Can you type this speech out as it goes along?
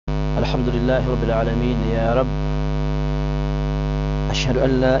الحمد لله رب العالمين يا رب. أشهد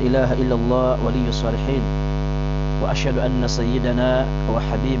أن لا إله إلا الله ولي الصالحين، وأشهد أن سيدنا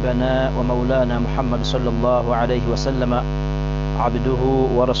وحبيبنا ومولانا محمد صلى الله عليه وسلم عبده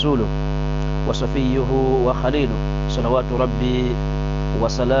ورسوله وصفيه وخليله، صلوات ربي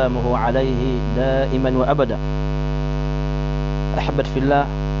وسلامه عليه دائما وأبدا. أحبت في الله،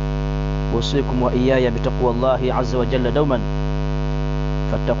 أوصيكم وإياي بتقوى الله عز وجل دوما،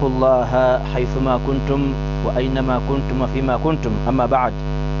 فاتقوا الله حيثما كنتم وأينما كنتم وفيما كنتم. أما بعد،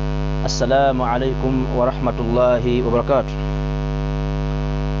 السلام عليكم ورحمة الله وبركاته.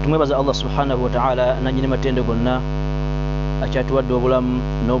 tumwebaza Allah subhanahu wa ta'ala nanyini matendo gonna akyatuwadde obulamu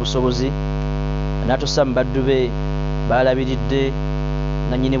n'obusobozi, n'atusamba baddu be balabiridde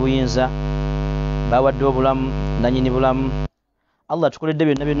nanyini buyinza, bawadde obulamu nanyini bulamu. Allah tukoledde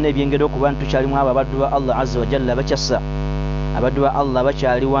byonna byonna ebyengera okuba ntukyalimu abo abaddu ba Allah azza wa jalla bakyassa, abaddu ba Allah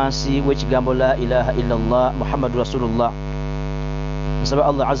bakyali wansi w'ekigambo la ilaha illallah Muhammadu Rasulullah. Nsaba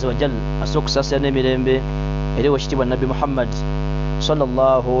Allah azza wa jalla asooka okusaasira n'emirembe eri wekitiibwa Nabbi Muhammad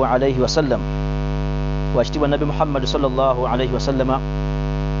sallallahu alayhi wasallam. Wakitiibwa Nabbi Muhammad sallallahu alayhi wasallama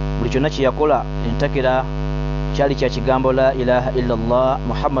buli kyonna kye yakola entakera kyali kya kigambo la ilaha illallah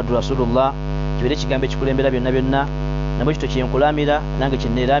Muhammadu Rasulullah, kibeere ekigambo ekikulembera byonna byonna. Nabwe kito kyenkulamira nange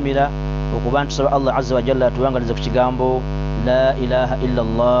kyenneeramira okuba ntusaba Allah azza wa jalla atuwangalize ku kigambo la ilaha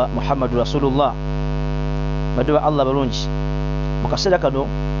illallah Muhammadu Rasulullah. Baddu ba Allah balungi, mu kaseera kano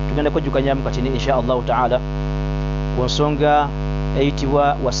tugenda kwejjukanyamu katini insha Allahu ta'ala ku nsonga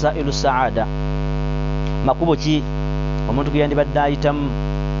eyitibwa وسائل السعادة. Makubo ki omuntu ge yandibadde ayitamu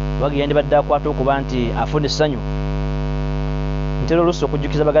oba ge yandibadde akwata okuba nti afuna essanyu? Ntera oluusi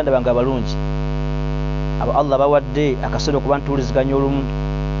okujjukiza baganda bange abalungi abo Allah bawadde akaseera okuba ntuwuliziganya olumu,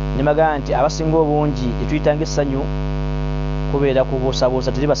 ne bagamba nti abasinga obungi gye tuyitanga essanyu kubeera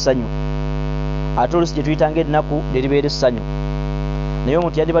kubuusabuusa, teriba ssanyu. Ate oluusi gye tuyitanga ennaku liribeera essanyu. Naye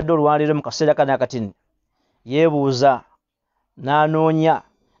omuntu yandibadde olwaliro mu kaseera kana akatini yeebuuza n'anoonya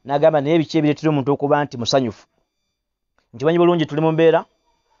n'agamba naye biki ebireetera omuntu okuba nti musanyufu? Nkimanyi bulungi tuli mu mbeera,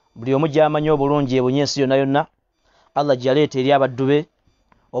 buli omu gy'amanyi obulungi ebunye ensi yonna yonna Allah gye yaleeta eri abaddu be.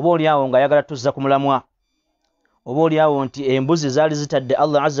 Oba oliawo ng'ayagala tuzza ku mulamwa, oba oliawo nti embuzi zaali zitadde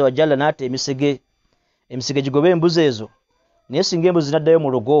Allah azza wa jalla n'atta emisege gigobe embuzi ezo, naye singa embuzi naddayo mu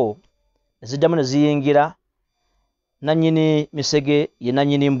lugo neziddamu ne ziyingira, nannyini misege ye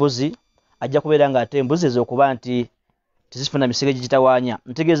nannyini mbuzi ajja kubeera ng'ate embuzi ezo okuba nti tizifuna misege gigitawaanya.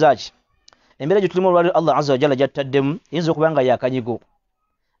 Ntegeeza ki? Embeera gye tulimu olwaliro Allah azza wa jalla gy'atutaddemu eyinza okuba nga yakanyigo,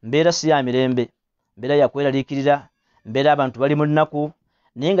 mbeera si ya mirembe, mbeera ya kweraliikirira, mbeera abantu bali mu nnaku,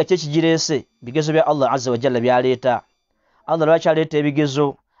 naye nga kyekigireese bigezo bya Allah azza wa jalla byaleeta. Allah lwaki aleeta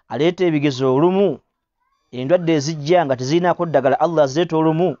ebigezo? Aleeta ebigezo olumu endwadde ezijja nga tezirinaako ddagala, Allah azireeta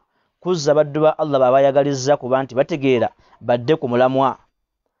olumu kuzza baddu ba Allah baabayagalizza kuba nti bategeera badde ku mulamwa.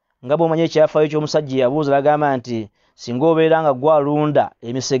 Nga bw'omanyi ekyafaayo ky'omusajja yabuuza n'agamba nti singa obeera nga gwe alunda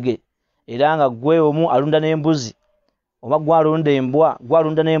emisege era nga gwe omu alunda n'embuzi, oba gwe alunda embwa, gwe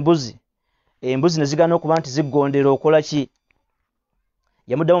alunda n'embuzi, embuzi ne zigaana okuba nti ziggondera okola ki?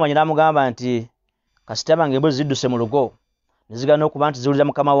 Yamuddamu manyi n'amugamba nti kasitaba ng'embuzi zidduse mu lugo ne zigaana okuba nti ziwulira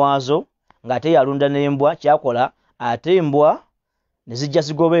mukama waazo ng'ate yalunda n'embwa, kyakola ate embwa ne zijja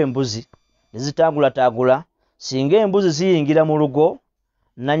zigoba embuzi ne zitaagulataagula. Singa embuzi ziyingira mu lugo,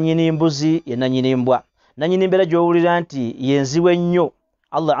 nannyini mbuzi ye nannyini mbwa. Nannyini mbeera gy'owulira nti yenziwe ennyo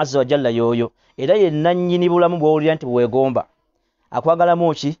Allah azza wa jalla y'oyo, era ye nannyini bulamu bw'owulira nti bwegomba.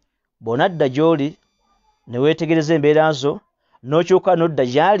 Akwagalamu ki? Bw'onadda gy'oli ne weetegereza embeera zo n'okyuka n'odda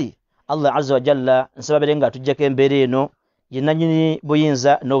gy'ali, Allah azza wa jalla nsaba beere ng'atuggyako embeera eno ye nannyini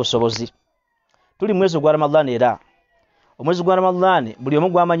buyinza n'obusobozi. Tuli mwezi gwa Ramadhan, era omwezi gwa Ramadhan buli omu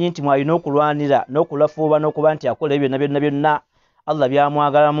gwamanyi nti mwalina okulwanira n'okulafuuba n'okuba nti akola ebyo byonna byonna Allah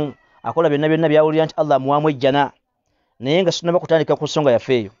byamwagalamu, akola byonna byonna byawulira nti Allah muwamu ejjana. Naye nga sinaba kutandika ku nsonga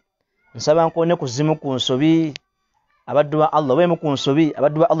yaffe eyo, nsaba nkone ku zimu ku nsobi abaddu ba Allah, oba emu ku nsobi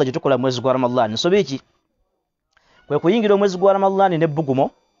abaddu ba Allah gye tukola mwezi gwa Ramadhan. Nsobi ki? Kwe kuyingira omwezi gwa Ramadhan n'ebbugumo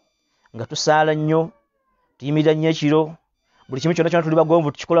nga tusaala nnyo, tuyimirira nnyo ekiro, buli kimu kyonna kyonna tuli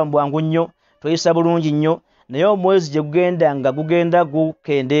bagomvu tukikola mu bwangu nnyo, tweyisa bulungi nnyo. Naye omwezi gye gugenda nga gugenda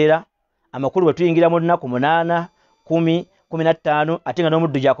gukendeera, amakulu bwe tuyingira mu nnaku 8, 10, 15, ate nga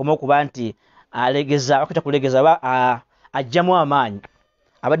n'omuddu gy'akoma okuba nti alegeza, akwita kulegeza aba ajjamu amaanyi.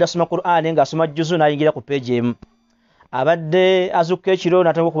 Abadde asoma Qur'an ng'asoma juzu n'ayingira ku peegi emu, abadde azuukuka ekiro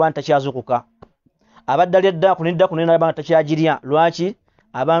n'atandika okuba nti takyazuukuka, abadde alya eddaku n'eddaku naye n'alaba nga takyagirya. Lwaki?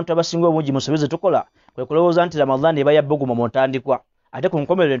 Abantu abasinga obungi mu nsobi ze tukola kwe kulowooza nti Ramadhan eba ya bbugumu mu ntandikwa, ate ku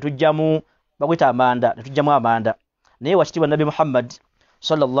nkomerero ne tujjamu bagwita amanda, ne tujjamu amanda. Naye wakitiibwa Nabbi Muhammad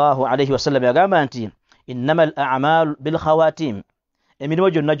sallallahu alayhi wasallam yagamba nti innamal a'malu bil khawatim, emirimu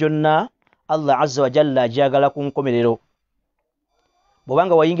gyonna gyonna Allah azza wa jalla ajagala ku nkomerero.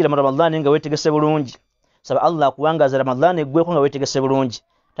 Bwobanga wayingira mu Ramadhani nga wetegese bulungi, saba Allah akuwangaza Ramadhani eggweko nga wetegese bulungi.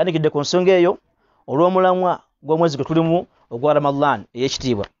 Tandikidde ku nsonga eyo olw'omulamwa gw'omwezi gwe tulimu ogwa Ramadhani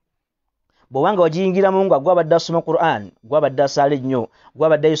ey'ekitiibwa. Bwobanga wagiyingiramu nga gwabadde asoma Qur'an, gwabadde asaala ennyo,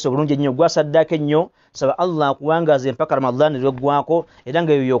 gwabadde ayisa obulungi ennyo, gwasaddaaka ennyo, saba Allah akuwangaza empaka Ramadhani lweggwako era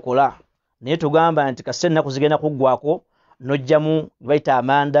nga eyo yokola. Naye tugamba nti kasita ennaku zigenda kuggwako n'ojjamu bayita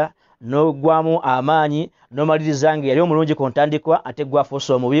amanda, n'oggwamu amaanyi, n'omaliriza nga yali omulungi ku ntandikwa ate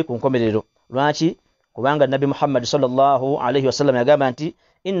gwafuusa omubi ku nkomerero. Lwaki? Kubanga Nabi Muhammad sallallahu alayhi wasallam yagamba nti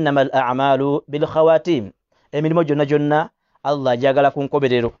innamal a'malu bil khawatim, emirimu gyonna gyonna Allah ajagala ku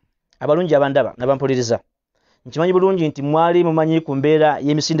nkomerero. Abalungi abandaba nabampuliriza, nkimanyi bulungi nti mwali mumanyi ku mbeera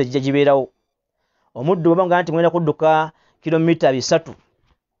y'emisinde gijja gibeerawo. Omuddu bwabanga nti mwena kudduka kilomita 3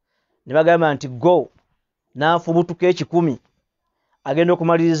 ne bagamba nti go n'afubutuka 10, agenda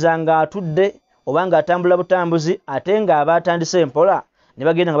okumaliriza nga atudde oba nga atambula butambuzi, ate nga abatandise empola ne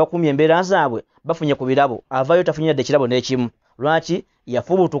bagenda nga bakumya embeera zaabwe bafunye ku birabo, avaayo tafunyadde ekirabo n'ekimu. Lwaki?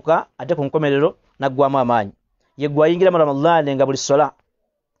 Yafubutuka ate ku nkomerero naggwamu amaanyi. Ye gwayingira mu Ramadhani nga buli sola,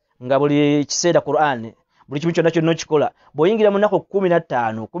 nga buli kiseera Qur'an, buli kimu kyonna kyonna okikola, bw'oyingira mu nnaku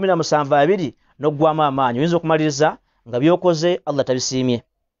 15, 17 n'oggwamu amaanyi, oyinza okumaliriza nga byokoze Allah tabisiimye.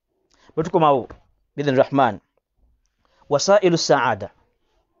 Bwe tukomawo bidhni Rahman, wasailu السعادة,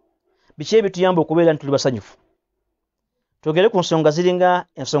 biki ebituyamba okubeera nti tuli basanyufu? Twogere ku nsonga ziringa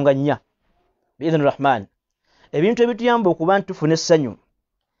ensonga 4 bidhni Rahman, ebintu ebituyamba okuba nti tufuna essanyu.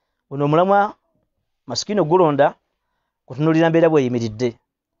 Buno omulamwa masikino gulonda kutunuulira mbeera bweyimiridde.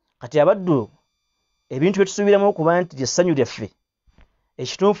 Kati abaddu ebintu bye tusuubiramu okuba nti lyessanyu lyaffe,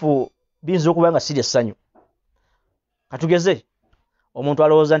 ekituufu biyinza okuba nga si lyessanyu. Katugeze, omuntu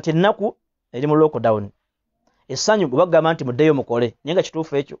alowooza nti ennaku eri mu lockdown, essanyu bwe bagamba nti muddeyo mukole, naye nga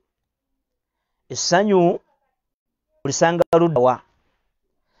kituufu ekyo? Essanyu ulisanga luddawa?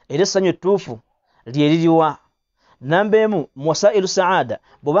 Era essanyu ettuufu lye liriwa? Namba emu mu wasailu saada,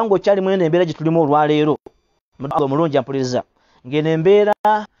 bw'obanga okyali mwene embeera gye tulimu olwaleero, omulungi ampuliriza, ng'eno embeera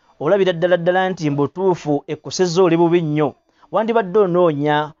olabira ddala ddala nti mbutuufu ekkosezza oli bubi nnyo, wandibadde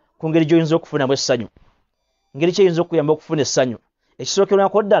onoonya ku ngeri gy'oyinza okufunamu essanyu, ngeri kyeyinza okuyamba okufuna essanyu.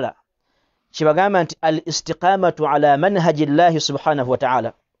 Ekisookerwako ddala kibagamba nti al istiqamatu ala manhaji llahi subhanahu wa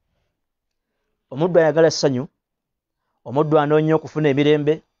ta'ala. Omuddu ayagala essanyu, omuddu anoonya okufuna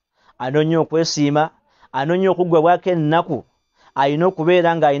emirembe, anoonya okwesiima, anoonya okuggwabwako ennaku, alina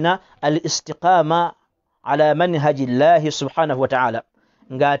okubeera ng'alina al istiqama ala manhaji llahi subhanahu wa ta'ala,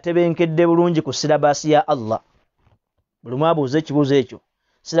 ng'atebenkedde bulungi ku silabasi ya Allah. Buli mwabuuza ekibuuzo ekyo,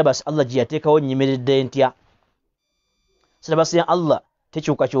 silabasi Allah gye yateekawo nnyimiridde ntya? Silabasi ya Allah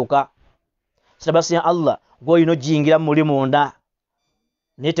tekyukakyuka. Silabasi ya Allah gw'olina ogiyingiramu muli munda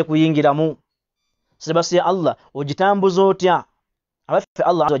naye tekuyingiramu. Silabasi ya Allah ogitambuza otya? Abaffe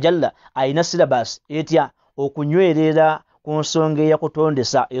Allah azza wa jalla alina silabasi etya? Okunywerera ku nsonga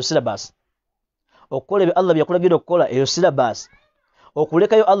eyakutondesa, eyo silabasi. Okukola ebyo Allah byakulagira okukola, eyo silabasi.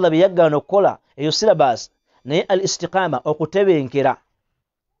 Okulekayo Allah bye yaggaana okukola, eyo silabasi. Naye al istiqama, okutebenkera,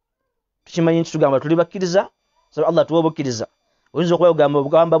 tukimanyi nti tugamba tuli bakkiriza, sababu Allah tuwa obukkiriza. Oyinza okuba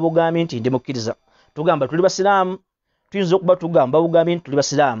ogamba bugambi nti ndi mukkiriza. Tugamba tuli basiraamu, tuyinza okuba tugamba bugambi nti tuli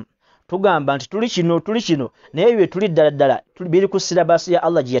basiraamu. Tugamba nti tuli kino, naye ebyo tuli ddala ddala biri ku silabasi ya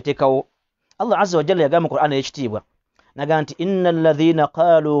Allah gye yateekawo. Allah azza wa jalla yagamba mu Qur'an ey'ekitiibwa, naga nti innal ladhina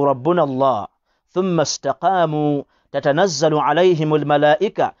qalu rabbuna Allah thumma istaqamu tatanazzalu alayhim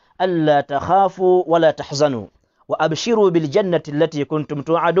almalaika alla takhafu wala tahzanu wa abshiru biljannati allati kuntum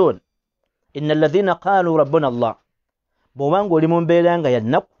tu'adun. Innal ladhina qalu rabbuna Allah, bw'obanga oli mu mbeera nga ya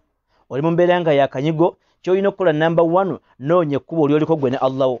nnaku, oli mu mbeera nga ya kanyigo, ky'olina okukola namba 1, noonya ekkubo lyoliko gwe ne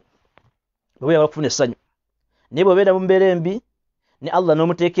Allah wo bw'obeera bakufuna essanyu. Naye bw'obeera mu mbeera embi ne Allah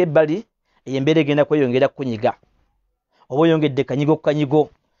n'omuteeka ebbali, eyo embeera egenda kweyongera kunyiga, oba oyongedde kanyigo ku kanyigo.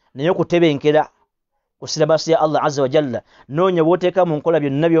 Naye okutebenkera ku silabasi ya Allah azza wa jalla, noonya bw'oteeka mu nkola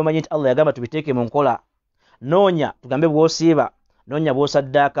byonna by'omanyi nti Allah yagamba tubiteeke mu nkola. Noonya tugambe bw'osiiba, noonya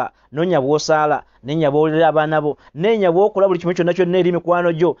bw'osaddaaka, noonya bw'osaala, neenya bw'olera abaana bo, neenya bw'okola buli kimu kyonna kyonna eri mikwano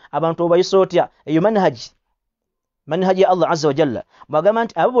gyo, abantu obayisa otya. Eyo manhaji ya Allah azza wa jalla. Bw'agamba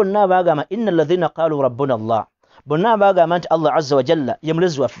nti abo bonna abaagamba innal ladhina qalu rabbuna Allah, bonna abaagamba nti Allah azza wa jalla ye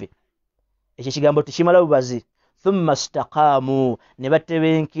mulezi waffe, ekyo ekigambo tekimala bubazi. Thumma istaqamu, ne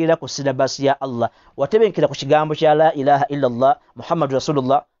batebenkera ku silabasi ya Allah. Watebenkera ku kigambo kya la ilaha illa Allah Muhammadu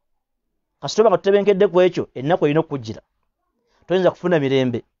Rasulullah. Kasita obanga tutebenkedde ku ekyo, ennaku erina okukujjira. Toyinza kufuna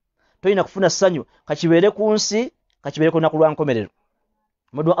mirembe, toyina kufuna ssanyu, kakibeere ku nsi, kakibeere ku lunaku lwa nkomerero.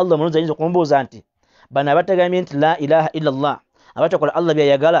 Mudu Allah mulunzi ayinza okumbuuza nti bano abatagambye nti la ilaha illallah abatakola Allah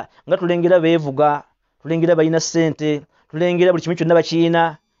byayagala nga tulengera beevuga, tulengera balina ssente, tulengera buli kimu kyonna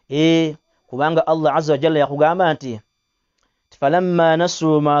bakiina. Kubanga Allah azza wa jalla yakugamba nti falamma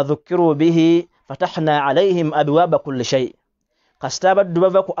nasu ma dhukiru bihi fatahna alaihim abwaba kulli shay. Kasita abaddu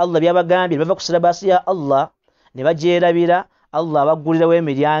bava ku Allah byabagambye, bava ku silabasi ya Allah ne bagyerabira, Allah abaggulirawo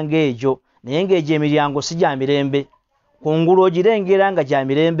emiryango egyo, naye ng'egyo emiryango si gya mirembe. Kungulu ogirengera nga gya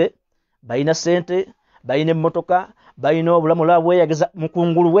mirembe, balina ssente, balina emmotoka, balina obulamu olaba bweyagaza,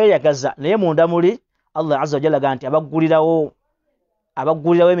 mukungulu bweyagaza, naye munda muli Allah azza wa jalla ganti abaggulirawo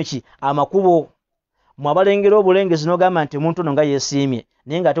emiki amakubo. Mwabalengera obulengezi n'ogamba nti omuntu ono nga yeesiimye,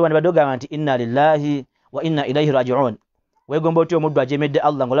 naye ng'ate wandibadde ogamba nti inna lillahi wa inna ilaihi raji'un. Weegomba otya omuddu ajemedde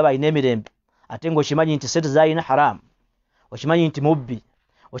Allah ng'olaba alina emirembe, ate ng'okimanyi nti sente z'alina haramu, okimanyi nti mubbi,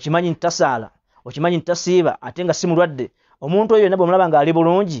 okimanyi nti tasaala, okimanyi nti tasiiba, ate nga si mulwadde. Omuntu oyo yonna bw'omulaba ng'ali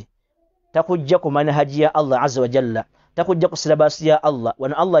bulungi, takujja ku manhaji ya Allah azza wa jalla, takujja ku silabasi ya Allah.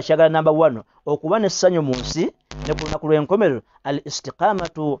 Wano Allah akyagala namba 1 okuba n'essanyu mu nsi ne ku lunaku lw'enkomerero, al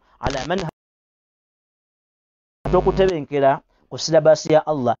istiqamatu ala manhaji, okutebenkera ku silabasi ya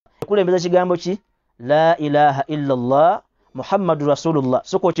Allah. Ekulembeza kigambo ki? La ilaha illallah Muhammadu Rasulullah.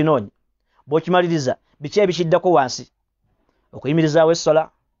 Soko okinoonye, bw'okimaliriza biki ebikiddako wansi? Okuyimirizaawo essola,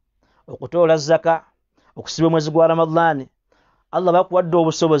 okutoola zaka, okusiba omwezi gwa Ramadhaani. Allah bakuwadde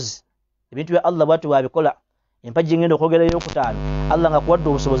obusobozi, ebintu bya Allah bw'ati wabikola. Empagi ngenda okwogerayo okutaano, Allah nga kuwadde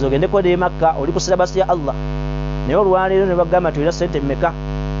obusobozi ogendeko ne Makka, oli ku silabasi ya Allah. Naye olwaleero ne bagamba nti olina ssente mmeka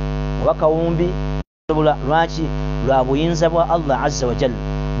oba kawumbi. Lwaki? Lwa buyinza bwa Allah azza wa jalla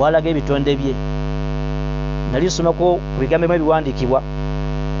bw'alaga ebitonde bye. Nali nsomako ku bigambo ebimu ebiwandiikibwa,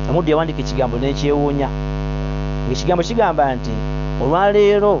 omuddu yawandiika ekigambo n'ekyewuunya. Ekigambo kigamba nti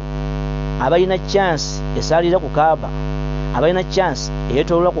olwaleero abalina chance esaalira ku Kaaba, abalina chance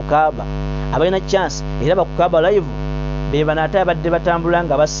eyeetoolwa ku Kaaba, abalina chance eraba ku Kaaba live, be bano ate abadde batambula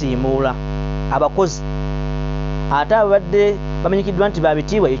nga basiimuula abakozi, ate abadde bamanyikiddwa nti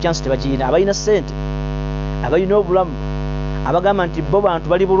babitiibwa eyo chance tebagirina. Abalina ssente, abalina obulamu, abagamba nti bo bantu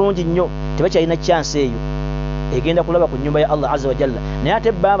bali bulungi nnyo, tebakyalina chance eyo egenda kulaba ku nnyumba ya Allah azza wa jalla. Naye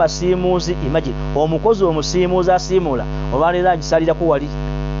ate bba abasiimuuzi, imagine omukozi omusiimuuzi asiimuula, olwaleero agisaalirako wali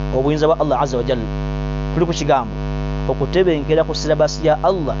obuyinza bwa Allah azza wa jalla. Tuli ku kigambo okutebenkera ku silabasi ya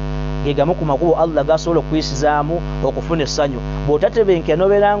Allah ge gamu ku makubo Allah gasobola okuyisizaamu okufuna essanyu. Bw'otatebenkera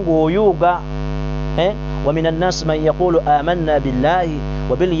n'obeera ng'oyuuga, wa minan nasi man yaqulu amanna billahi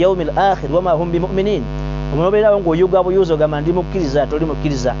wa bil yawmil akhir wa ma hum bimu'minin. Omubeerawo ng'oyuuga buyuuza ogamba ndi mukkiriza, toli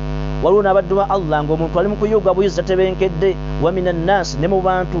mukkiriza. Waliwo n'abaddu ba Allah ng'omuntu ali mu kuyuuga buyuuza tatebenkedde. Wa minan nasi, ne mu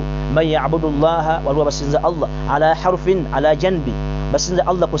bantu, man ya'budu llaha, waliwo basinza Allah ala harfin ala janbi, basinza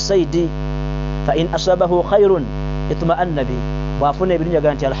Allah ku saidi. Fa in asabahu khairun itma'anna bi, bw'afuna ebirungi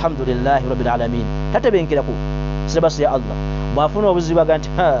aga nti alhamdulillahi rabbil alamin. Tatebenkera ku silabasi ya Allah. Bw'afuna obuzibu aga nti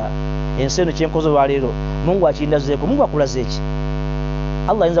ensi eno kyenkoze olwaleero Mungu akindazeeko. Mungu akulaze ki?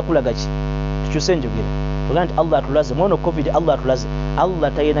 Allah ayinza kulaga ki? Tukyuse njogera tugaa nti Allah atulaze, mwono covid Allah atulaze.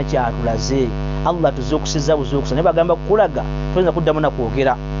 Allah tayina kyatulaze. Allah tuzuukusiza buzuukusa, naye bagamba kukulaga toyinza kuddamu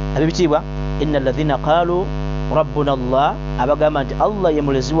nakwogera. Ab'ebitiibwa, inna alladhina qaalu rabbuna Allah, abagamba nti Allah ye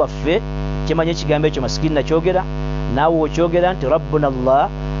mulezi waffe. Kimanye ekigambo ekyo masikini nakyogera, naawe okyogera nti rabbuna Allah,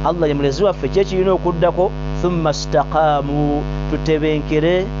 Allah ye mulezi waffe, kyekirina okuddako thumma istaqaamu,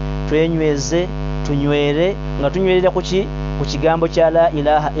 tutebenkere, twenyweze, tunywere, nga tunywerera ku ki? Ku kigambo kya la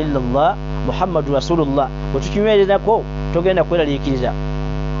ilaha illallah Muhammadu Rasulullah. Bwe tukinywererako togenda kweraliikirira.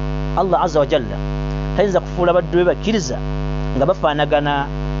 Allah azza wa jalla tayinza kufuula baddu be bakkiriza nga bafaanagana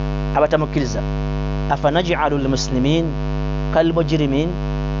abatamukkiriza. Afanaj'alu lmuslimin kalmujrimin,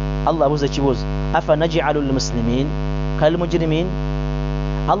 Allah abuuza ekibuuzo, afanaj'alu lmuslimin kalmujrimin.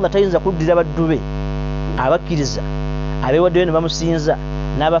 Allah tayinza kuddira baddu be abakkiriza abeewaddeyo ne bamusinza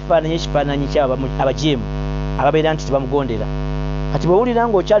n'abafaananya ekifaananyi kyabo abajeemu ababeera nti tebamugondera. Kati bw'owulira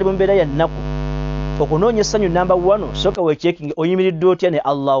ng'okyali mu mbeera ya nnaku, okunoonya essanyu namba 1 sooka weekyekinge oyimiridde otya ne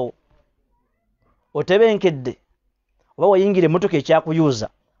Allah wo? Otebenkedde oba wayingira emmotoka ekyakuyuuza,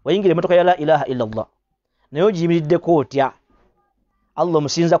 wayingira emmotoka ya la ilaha illallah, naye ogiyimiriddeko otya? Allah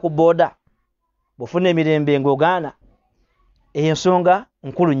omusinza ku booda, bw'ofuna emirembe ng'ogaana. Ensonga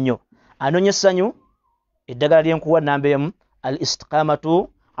nkulu nnyo. Anoonya essanyu, eddagala lyenkuwa namba 1, al istiqamatu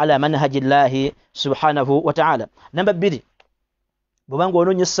ala manhaji llahi subhanahu wa ta'ala. Namba 2, bw'obanga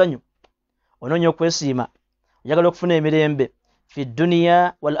onoonya essanyu, onoonya okwesiima, oyagala okufuna emirembe fi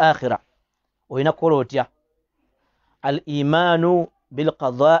dunya wal akhira, olina kukola otya? Al imaanu bil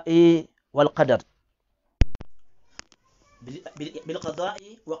qadaa'i wal qadar, bil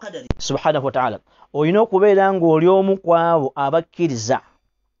qadaa'i wa qadari subhanahu wa ta'ala. Olina okubeera ng'oli omu ku abo abakkiriza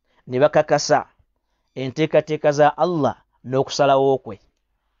ne bakakasa enteekateeka za Allah n'okusalawo kwe.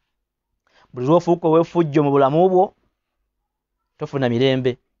 Buli lw'ofuuka ow'effujjo mu bulamu bwo tofuna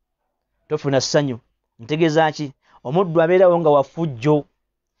mirembe, tofuna ssanyu. Ntegeeza ki? Omuddu abeerawo nga wafujjo.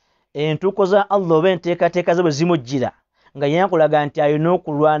 Entuuko za Allah oba enteekateeka ze bwe zimujjira nga yankulaga nti alina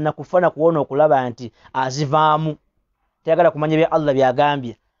okulwana kufa na kuwona okulaba nti azivaamu, tayagala kumanya bya Allah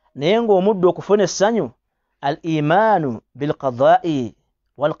byagambye. Naye ng'omuddu okufuna essanyu, al imaanu bilqadaa'i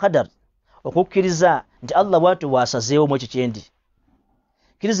walqadar, okukkiriza nti Allah bw'atyo bw'asazeewo mu ekyo kyendi.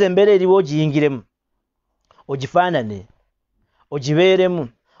 Kkiriza embeera eriwo ogiyingiremu, ogifaanane, ogibeeremu,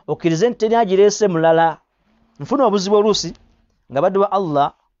 okkirize nti teri agireese mulala. Nfuna obuzibu oluusi nga baddu ba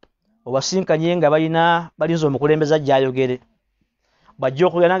Allah obasinkanye nga balinza omukulembeze ajja ayogere. Bw'ajja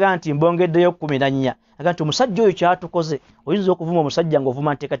okuganaga nti mbongeddeyo 14, aga nti omusajja oyo kyatukoze. Oyinza okuvuma omusajja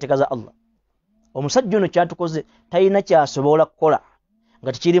ng'ovuma nteekateeka za Allah. Omusajja ono kyatukoze talina kyasobola kukola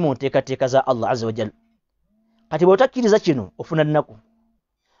nga tekiri mu nteekateeka za Allah azza wa jalla. Kati bw'otakkiriza kino ofuna nnaku.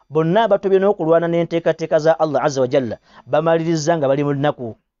 Bonna abatobye n'okulwana n'enteekateeka za Allah azza wa jalla bamaliriza nga bali mu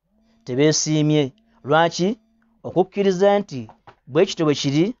nnaku, tebeesiimye. Lwaki? Okukkiriza nti bwe kityo bwe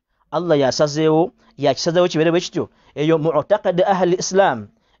kiri, Allah yasazeewo, yakisazeewo kibeere bwe kityo. Eyo mu'taqad ahli islam,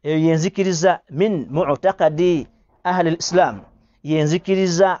 eyo yenzikiriza min mu'taqadi ahli islam,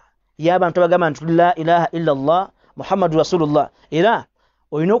 yenzikiriza y'abantu abagamba nti la ilaha illa Allah Muhammadu Rasulullah. Era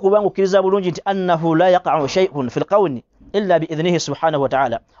olina okuba nga okkiriza bulungi nti annahu la yaqa'u shay'un fil qawni illa bi idhnihi subhanahu wa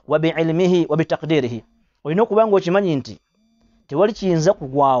ta'ala wa bi ilmihi wa bi taqdirihi. Olina okuba nga okimanyi nti tewali kiyinza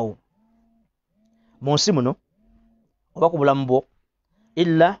kugwawo mu nsi muno oba ku bulamu bwo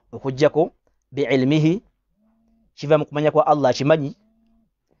illa okujjako bi ilmihi, kiva mu kumanya kwa Allah akimanyi,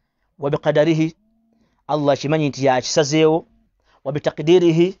 wa bi qadarihi, Allah akimanyi nti yakisazeewo, wa bi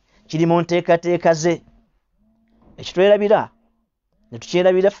taqdirihi, kiri mu nteekateeka ze. Ekitwerabira ne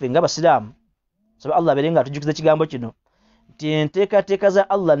tukyerabira ffe ng'Abasiraamu, saba Allah abeere nga atujjukiza ekigambo kino nti enteekateeka za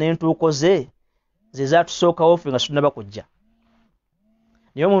Allah n'entuuko ze zaatusookawo ffe nga tunnaba kujja.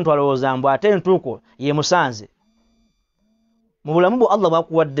 Naye omuntu alowooza mbu ate entuuko ye musanze. Mu bulamu bwo Allah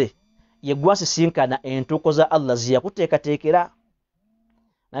bw'akuwadde ye gwasisinkana entuuko za Allah ze yakuteekateekera.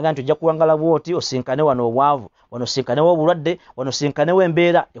 Naga nti ojja kuwangala bw'oti osinkane wano obwavu, wano osinkanewo obulwadde, wano osinkanewo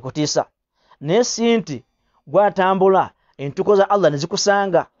embeera ekutiisa. Naye si nti gwatambula entuuko za Allah ne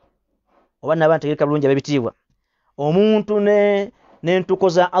zikusanga. Oba naba ntegereka bulungi ab'ebitiibwa, omuntu n'entuuko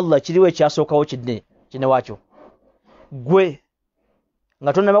za Allah kiriwo ekyasookawo kinne waakyo. Gwe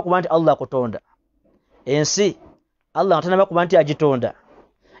nga tonnaba kuba nti Allah akutonda, ensi Allah nga tonnaba kuba nti agitonda,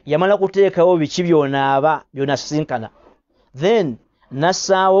 yamala kuteekawo biki by'onaaba by'onasinkana, then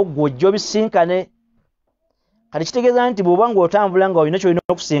nassaawo gwe ojja obisinkane. Kati kitegeeza nti bw'oba ng'otambula nga olina ky'olina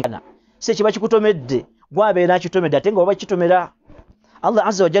okusinkana, si kiba kikutomedde, gwabeera akitomedde ate nga oba kitomera. Allah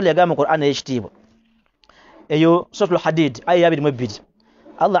azza wa jalla yagamba mu Qur'an ey'ekitiibwa eyo suratul Hadid aya 22,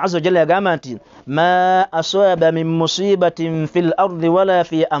 Allah azza wa jalla yagamba nti ma asaba min musibatin fil ardi wala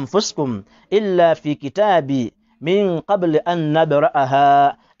fi anfusikum illa fi kitabi min qabli an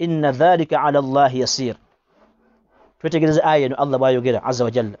nabra'aha inna dhalika 'ala Allah yasir. Twetegereza aya eno Allah bw'ayogera azza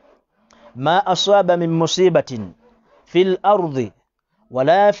wa jalla, ma asaba min musibatin fil ardi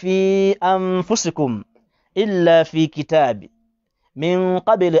wala fi anfusikum illa fi kitabi min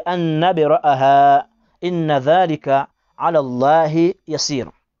qabli an nabra'aha inna dhalika 'ala Allah yasir.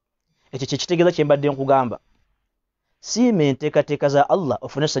 Ekyo kye kitegeeza kye mbadde nkugamba. Siima enteekateeka za Allah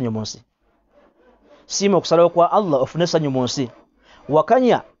ofune essanyu mu nsi. Siima okusalawo kwa Allah ofune essanyu mu nsi.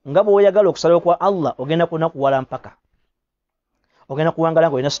 Wakanya nga bw'oyagala okusalawo kwa Allah ogenda kunakuwala mpaka. Ogenda kuwangala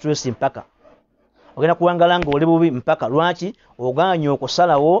nga olina stress mpaka. Ogenda kuwangala nga oli bubi mpaka. Lwaki? Ogaanye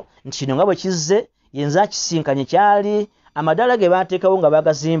okusalawo nti kino nga bwe kizze yenza akisinkanye kyali amadaala ge baateekawo nga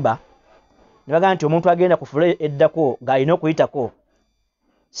bagazimba ne bagamba nti omuntu agenda kufula eddako ng'alina okuyitako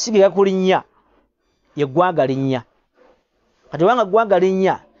si ge gakulinnya, ye ggwaga linnya. Kati wanga ggwaga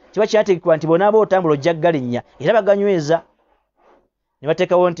linnya kiba kyateekebwa nti bonaaba otambula ojja galinnya era baganyweza ne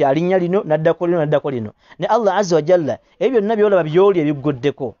bateekawo nti alinnya lino naddako lino naddako lino. Ne Allah azza wa jalla ebyo byonna byolaba byoli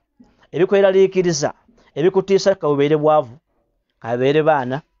ebigguddeko ebikweraliikiriza ebikutiisa kabubeere bwavu, kabeere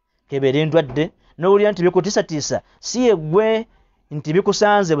baana, kebeere ndwadde, n'owulira nti bikutiisatiisa si ye ggwe nti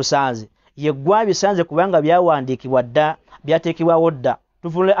bikusanze busanze, ye ggwe abisanze kubanga byawandiikibwa dda, byateekebwawo dda.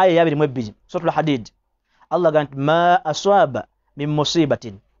 Tuvule aya ya 22 suratul Hadid. Allah gamba ma aswaba min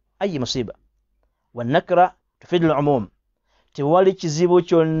musibatin, ayi musiba wa nakra tufidu al-umum, tewali kizibu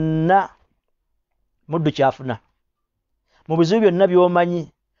kyonna muddu kyafuna mu bizibu byonna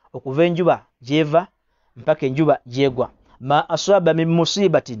by'omanyi okuva enjuba gyeva mpaka enjuba gyegwa. Ma aswaba min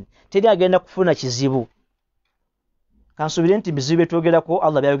musibatin, teri agenda kufuna kizibu kansubire nti bizibu byetwogerako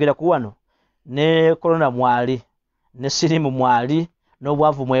Allah byayogerako wano ne corona mwali ne sirimu mwali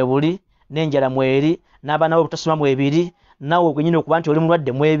n'obwavu mwebuli n'enjala mweri n'abaana bobutasoma mwebiri nawe gwenyine okuba nti oli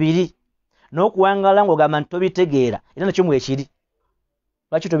mulwadde mwebiri n'okuwangala ng'ogamba nti tobitegeera era nakyo mwekiri.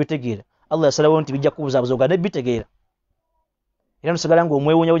 Lwaki tobitegeera? Allah yasalawo nti bijja kubuzaabuza ogende bitegeera. Era nosigala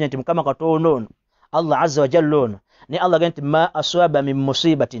ng'omwewuunyawuunya nti Mukama Katonda ono Allah azza wa jalla ono ne Allah agamba nti ma aswaba min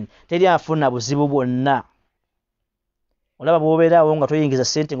musibatin, teri afuna buzibu bwonna. Olaba bw'obeeraawo nga toyingiza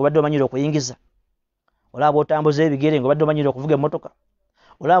ssente ng'obadde omanyire okuyingiza, olaba bw'otambuza ebigere ng'obadde omanyire okuvuga emmotoka,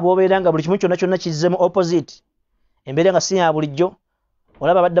 olaba bw'obeera nga buli kimu kyonna kyonna kizzemu opposite, embeera nga si ya bulijjo,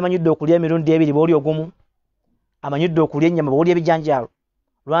 olaba abadde amanyidde okulya emirundi ebiri bw'oli ogumu, amanyidde okulya ennyama bw'oli ebijanjaalo.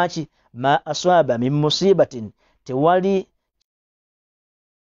 Lwaki? Ma aswaba min musibatin, tewali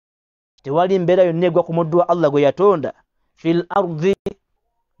mbeera yonna egwa ku muddu wa Allah gwe yatonda fil ardi,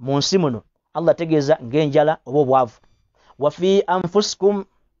 mu nsi muno. Allah tegeeza ng'enjala oba obwavu. Wa fi anfusikum,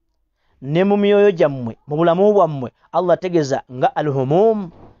 ne mu myoyo gyammwe, mu bulamu bwammwe Allah tegeeza nga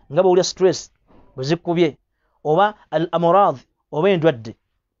alhumum, nga bw'olya stress bwe zikkubye, oba al amrad, oba endwadde.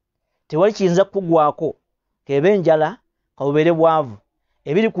 Tewali kiyinza kugwako keba enjala kabubeere bwavu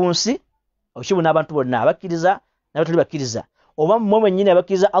ebiri ku nsi okibu n'abantu bonna abakkiriza n'abatali bakkiriza, oba mmwe mwennyini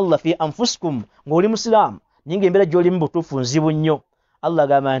abakkiriza Allah fi anfusikum ng'oli musiraamu nyinga embeera gy'olimu butuufu nzibu nnyo. Allah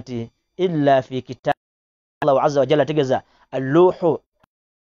agamba nti illa fi kitab, Allah azza wa jalla ategeeza alluhu,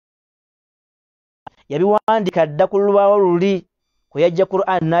 yabiwandika dda ku lubaawo luli kwe yajja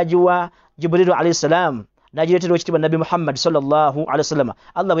Qur'an n'agiwa Jibrilu alayhi salaam n'agireetera ekitiibwa Nabi Muhammad sallallahu alayhi wasallam.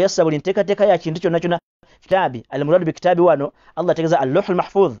 Allah bwe yassa buli nteekateeka ya kintu kyonna kyonna kitaabi, al-muradu bi kitaabi wano Allah ategeeza al-luhul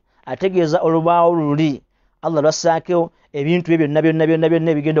mahfuz, ategeeza olubaawo luli. Allah lwassaako ebintu ebyo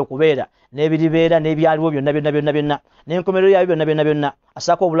byonna ebigenda okubeera n'ebiribeera n'ebyaliwo byonna n'enkomerero yabyo byonna.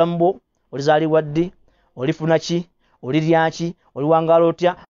 Assaako obulamu bwo, olizaalibwa ddi, olifuna ki, olirya ki, oliwangaala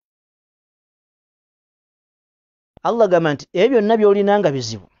otya. Allah agamba nti ebyo byonna by'olina nga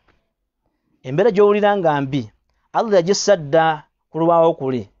bizibu, embeera gy'owulira nga mbi, Allah yagissa dda ku lubaawo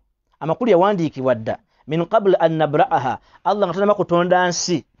kuli, amakulu yawandiikibwa dda min qabli an nabra'aha, Allah nga tanaba kutonda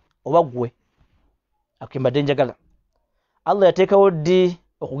nsi oba ggwe akimbadde njagala. Allah yateekawo ddi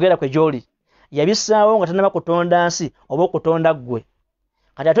okugera kwe gy'oli, yabissaawo nga tanaba kutonda nsi oba okutonda ggwe.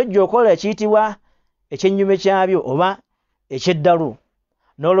 Kati ate ojja okola ekiyitibwa ekyennyume kyabyo oba ekyeddalu,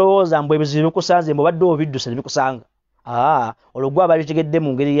 n'olowooza mbu ebizibu bikusanze mbu obadde obidduse ne bikusanga. Olwo gwe aba litegedde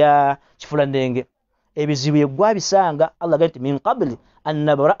mu ngeri ya kifulandenge. Ebizibu yeggwa bisanga. Allah agamba nti min qabli an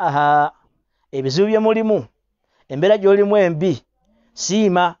nabra'aha, ebizibu bye mulimu, embeera gy'olimu embi,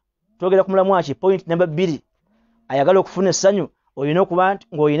 siima. Twogera ku mulamu waki point number 2, ayagala okufuna essanyu olina okuba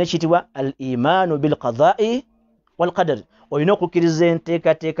ng'olina ekiyitibwa al imaanu bil qadaa'i wal qadar, olina okukkiriza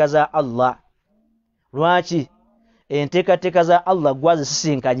enteekateeka za Allah. Lwaki? Enteekateeka za Allah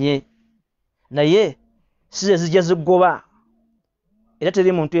gwazisisinkanye naye si ze zijja ziggoba, era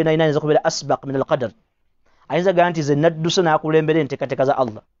teri muntu yenna ayinza kubeera asbaq min al qadar, ayinza gaa nti ze nadduse n'akulembera enteekateeka za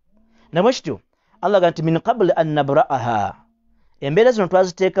Allah. Nabwe kityo Allah agamba nti min qabli an nabra'aha, embeera zino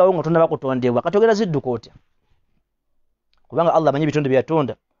twaziteekawo nga tonnaba kutondebwa. Katogera zidduka otya? Kubanga Allah amanyi ebitonde bye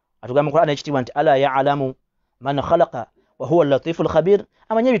yatonda. Atugamba mu Qur'an ekitiibwa nti ala ya'lamu man khalaqa wa huwa al-latiful khabir,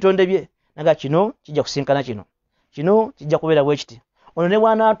 amanyi ebitonde bye naga kino kijja kusinkana kino kijja kubeera bwe kiti, ono ne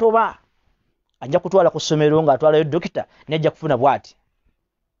bw'anaatoba ajja kutwala ku ssomero ng'atwalayo dokita n'ajja kufuna bw'ati.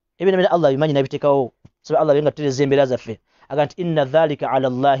 Ebyo nabyo Allah bimanyi n'abiteekawo, so Allah benga tutereza embeera zaffe. Aga nti inna dhalika ala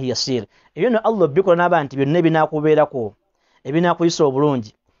Allahi yasir, ebyo no Allah bikola n'aba nti byonna ebinaakubeerako, ebinaakuyisa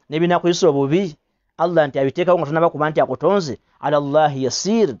obulungi n'ebinaakuyisa obubi, Allah nti abiteekawo nga tonaba kuba nti akutonze. Ala Allahi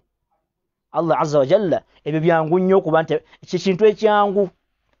yasir, Allah azza wa jalla ebyo byangu nnyo okuba nti ekintu ekyangu.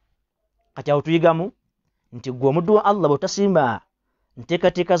 Kati awo tuyigamu nti gwe omuddu wa Allah bw'otasimba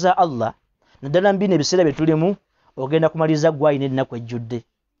nteekateeka za Allah, naddala mbino ebiseera bye tulimu, ogenda kumaliriza gwe ayina ennaku ejjudde,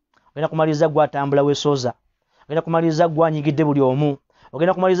 ogenda kumaliriza gwe atambula weesooza, ogenda kumaliriza gwe anyigidde buli omu,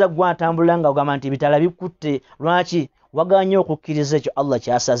 ogenda kumaliriza gwe atambula nga ogamba nti ebitala bikutte. Lwaki? Waganye okukkiriza ekyo Allah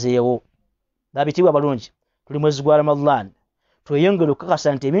kyasazeewo. Babitiibwa balungi, tuli mwezi gwa Ramadan, tweyongere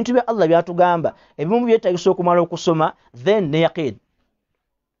okukakasa nti ebintu bya Allah byatugamba ebimu byetagisa okumala okusoma then ne yaqin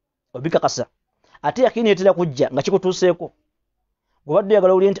obikakasa. Ate yakini yetera kujja nga kikutuuseeko. Gwobadde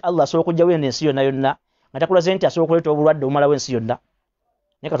oyagala owulire nti Allah asobola okujja wena ensi yonna yonna nga takulaze nti asobola okuleeta obulwadde obumalawo ensi yonna,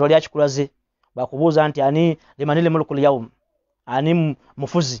 naye Katonda akikulaze. Bakubuuza nti ani limanil mulkul yawm, ani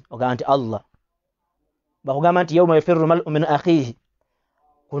mufuzi, ogamba nti Allah. Bakugamba nti yawma yafirru mal'u min akhihi,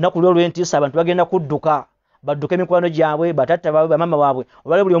 ku lunaku lw'olw'entiisa abantu bagenda kudduka, badduka emikwano gyabwe, batatta baabwe, bamama baabwe,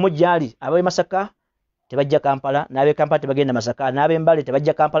 olwali buli omu gy'ali, ab'e Masaka tebajja Kampala, n'abe Kampala tebagenda Masaka, n'abe Mbale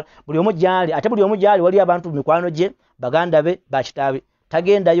tebajja Kampala. Buli omu gyali, ate buli omu gyali wali abantu mikwano gye, baganda be, bakitaabe.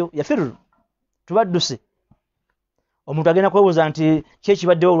 Tagendayo, yafirru. Tubadduse. Omuntu agenda kwebuuza nti ki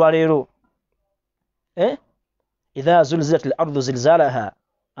ekibaddewo olwaleero? إذا زلزلت الأرض زلزالها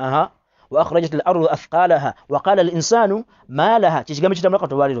وأخرجت الأرض أثقالها وقال الإنسان ما لها kigambo kitambula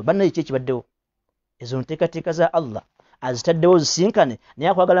katwaliro banne ki ekibaddewo. Ezo nteekateeka za Allah azitaddewo zisinkane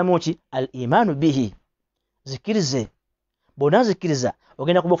naye akwagalamu ki al-imaanu bihi, zikirize. Bw'ona zikiriza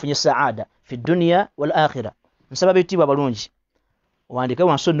ogenda kuba ofunye saada fi dunya wal akhira. Nsaba bitibwa balungi owandiike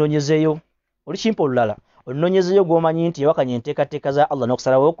wansi onnoonyezeeyo oli kimpa olulala onnoonyezeeyo gw'omanyi nti yawakanya enteekateeka za Allah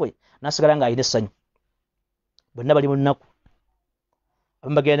n'okusalawo kwe n'asigala ng'alina essanyu. Bonna bali mu nnaku,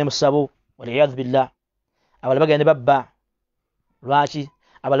 abamu bagenda mu ssabo waliyadhu billah, abalala bagenda babba. Lwaki?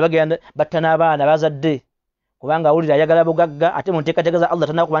 Abalala bagenda batta n'abaana bazadde kubanga awulira ayagala bugagga, ate mu nteekateeka za Allah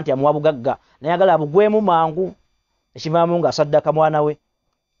tannakuba nti amuwa bugagga, nayagala abugwemu mangu, ekivaamu ng'asaddaka mwana we.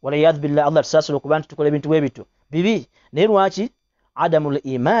 Waliyadhu billah, Allah tusaasire okuba nti tukola ebintu bwe bityo bibi. Naye lwaki? Adamul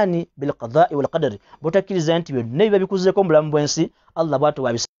imaani bil qadaa'i wal qadari, botakkiriza nti byonna biba bikuzzeko mu bulamu bw'ensi Allah bw'atyo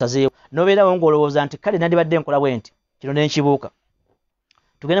bwabisazeewo, n'obeerawo ng'olowooza nti kale nandibadde nkola bwe nti kino ne nkibuuka.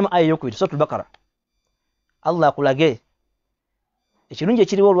 Tugende mu aya ey'okubiri Suratul Bakara. Allah akulage ekirungi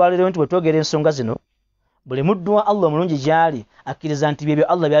ekiriwo olwaleero nti bwe twogera ensonga zino, buli muddu wa Allah omulungi gy'ali akkiriza nti byebyo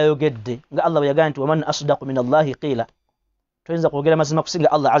Allah byayogedde, nga Allah bwe yagamba nti waman asdaqu min Allahi qiila. Toyinza kwogera mazima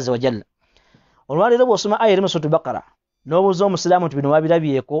kusinga Allah azza wa jalla. Olwaleero bw'osoma aya eri mu Suratul Bakara n'obuuza omusiraamu nti bino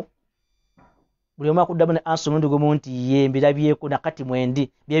wabirabyeko, buli omu akuddamu ne ansa omulundi gumu nti ye mbirabyeko nakati mwendi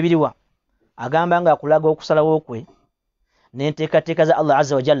byebiriwa. Agamba nga akulaga okusalawo kwe n'enteekateeka za Allah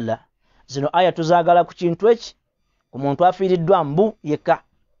azza wa jalla. Zino aya tuzaagala ku kintu eki, ku muntu afiiriddwa mbu yekka,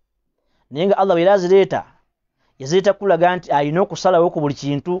 naye nga Allah bwe yazireeta yazireeta kulaga nti alina okusalawo ku buli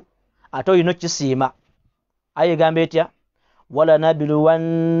kintu ate olina okukisiima. Aya egamba etya?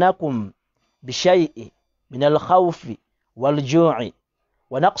 walanabluwannakum bishay'in min alkhawfi walju'i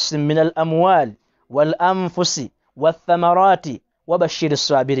wa naqsin min alamwali walanfusi wathamarati wabashiri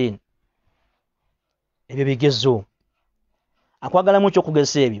sabirin. Ebyo bigezo akwagalamu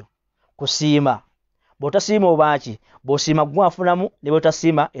ky'okugezesa ebyo kusiima. Bw'otasiima obaaki, bw'osiima gwe afunamu, ne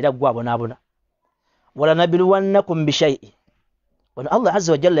bw'otasiima era gwe abonaabona. walanabluwannakum bishay'in, wano Allah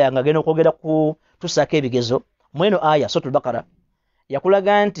azza wa jalla yanga agenda okwogera ku tusaako ebigezo mweno aya Suratul Bakara.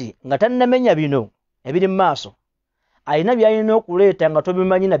 Yakulaga nti nga tannamenya bino ebiri mu maaso, alina by'alina okuleeta nga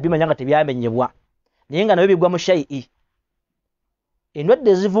tobimanyi nabimanya nga tebyamenyebwa, naye nga nabyo bigwa mu shay'i.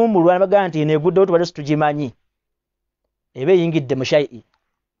 Endwadde ezivumbulwa bagamba nti eno evuddewo tubadde situgimanyi, eba eyingidde mu shay'i.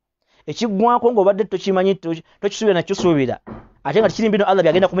 Ekiggwako ng'obadde tokimanyi tokisuubira nakisuubira, ate nga tekiri bino Allah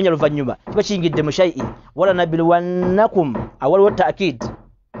byagenda kumenya luvannyuma, kiba kiyingidde mu shay'i. walanabluwannakum, awaliwo ta'kid,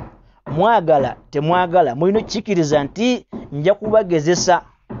 mwagala temwagala mulina okukikiriza nti nja kubagezesa.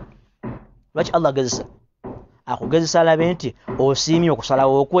 Lwaki Allah agezesa? Akugezesa alabe nti osiimye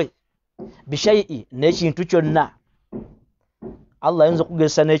okusalawo kwe bishay'i, n'ekintu kyonna. Allah ayinza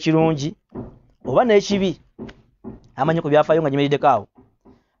okugezesa n'ekirungi oba n'ekibi. Amanyi ku byafaayo nga nyimiriddeko awo,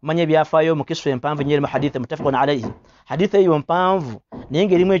 manya byafaayo mu kisu empanvu nyeri mu hadithi mutafiqun alayhi. Hadithi eyo mpanvu naye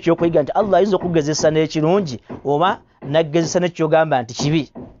ng'erimu ekyokuyiga nti Allah ayinza okugezesa n'ekirungi oba naggezesa n'ekyogamba nti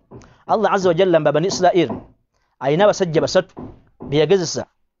kibi. Allah azza wa jalla mba bani Israel alina abasajja basatu beyagezesa,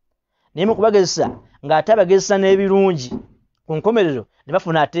 naye mu kubagezesa ng'ate abagezesa n'ebirungi, ku nkomerero ne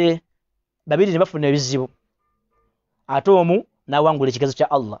bafuna ate babiri ne bafuna ebizibu, ate omu n'awangula ekigezo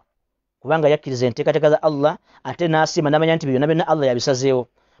kya Allah kubanga yakkiriza enteekateeka za Allah ate n'asiima n'amanya nti byonna byonna Allah yabisazeewo.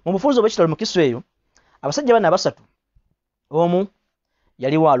 Mu bufunzo obw'ekitalo mu kisu eyo abasajja bana basatu, omu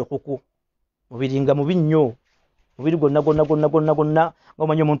yali wa lukuku, mubiri nga mubi nnyo, mubiri gwonna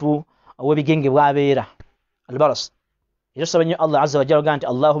ng'omanyi omuntu ow'ebigenge bw'abeera, albaras. Era tusaba nnyo Allah azza wa jalla gamba nti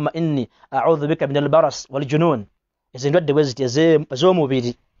Allahumma inni a'udhu bika min albaras wal junun, ezo endwadde bwe ziti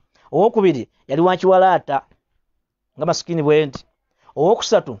ez'omubiri. Owokubiri yali wa kiwalaata nga masikini bwe nti.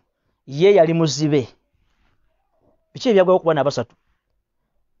 Owokusatu ye yali muzibe. Biki ebyagwawo ku bana basatu?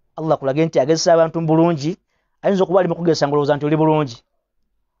 Allah kulage nti agezesa abantu mu bulungi, ayinza okuba ali mu kugezesa ng'olowooza nti oli bulungi,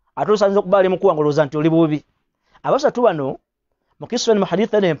 ate ayinza okuba ali mu kuwa ng'olowooza nti oli bubi. Abasatu bano mu kisu mu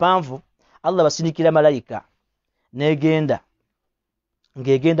hadithi eno empanvu, Allah basindikira malayika n'egenda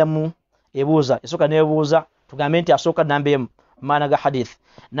ng'egenda mu ebuuza, esooka n'ebuuza, tugambe nti asooka namba emu maana ga hadithi.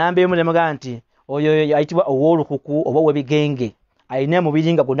 Namba emu nemugamba nti oyo ayitibwa ow'olukuku oba ow'ebigenge, alina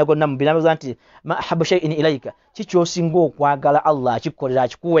mubiri nga gwonna mubiri. N'amubuuza nti ma ahabbu shay'in ilayka, kikyosinga okwagala Allah akikukolera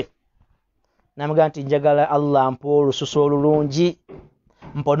akikuwe? N'amugamba nti njagala Allah mpa olususu olulungi,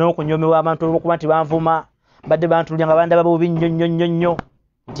 mpone okunyomebwa abantu olw'okuba nti banvuma, badde bantulya nga bandaba bubi nnyo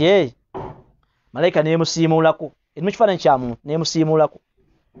nti malayika nemusimulako erimu kifaananyi kya muntu nemusimulako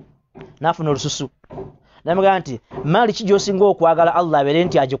n'afuna olususu n'amugamba nti maali ki gy'osinga okwagala Allah abeere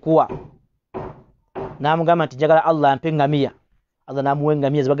nti agikuwa n'amugamba nti njagala Allah ampe ngamiya Allah n'amuwa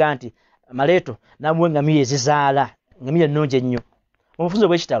engamiya zibagamba nti maleeto n'amuwa engamiya ezizaala engamiya ennungi ennyo omufunzo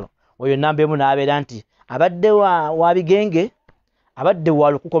bw'ekitalo oyo namba emu n'abeera nti abadde wa bigenge abadde wa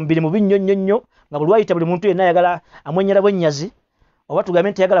lukuko mubiri mubi nnyo nnyo nnyo nga buli wayita buli muntu yenna ayagala amwenyera bwenyazi oba tugambe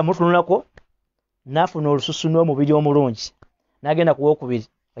nti ayagala mutunulako n'afuna olususu n'omubiri omulungi n'agenda ku wookubiri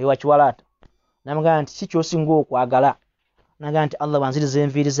oyo wakiwalaata n'amugamba nti ki ky'osinga okwagala n'agamba nti Allah wanziriza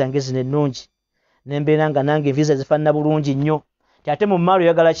enviiri zange zino ennungi n'embeera nga nange enviiri zange zifaanana bulungi nnyo ti ate mu maalo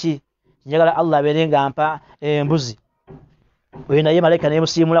oyagala ki njagala Allah abeere nga ampa embuzi oyo naye malayika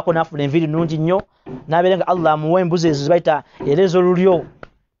nemusiimulako n'afuna enviiri nnungi nnyo n'abeere nga Allah amuwa embuzi ezo zibayita era ez'olulyo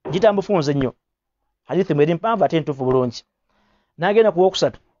gitambufunze nnyo hadithi mweri mpanvu ate ntuufu bulungi n'agenda ku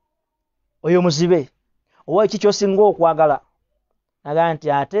wookusatu oyo muzibe owa ki ky'osinga okwagala n'agamba nti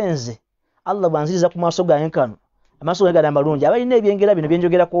ate nze Allah bwanziriza ku maaso gange kano amaaso gange gano amalungi abalina ebyengera bino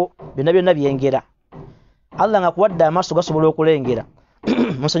byenjogerako byonna byonna byengera Allah nga kuwadde amaaso gasobola okulengera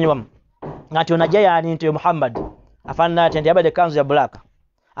musonyi wamu nga nti onajja yaani nti oyo Muhammad afaanana ati nti yabadde kanzu ya black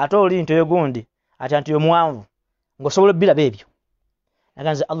ate oli nti oyo gundi ati nti oyo muwanvu ng'osobola obbiraba ebyo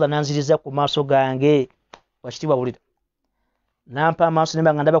naga nze Allah nanziriza ku maaso gange wakitiibwa bulira nampa amaaso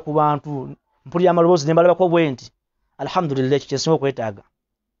nemba nga ndaba ku bantu mpulira amaloboozi ne mbalabako bwe nti alhamdulillah ekyo kyensinga okwetaaga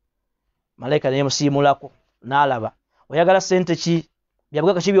malayika nemusiimulako n'alaba oyagala ssente ki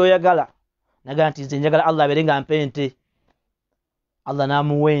byabugaka ki by'oyagala naga nti nze njagala Allah abeere nga mpa ente Allah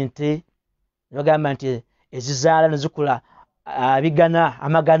n'amuwa ente nebagamba nti ezizaala ne zikula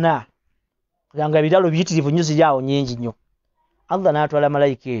amagana nga ebiralo biyitirivu nnyo ziri awo nnyingi nnyo Allah n'atwala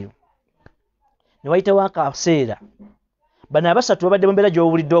malayika eyo ne wayitawo akaseera bano abasatu babadde mu mbeera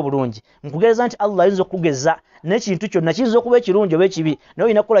gy'owulidde obulungi nkugeeza nti Allah ayinza okukugeza n'ekintu kyonna kiyinza okuba ekirungi oba ekibi naye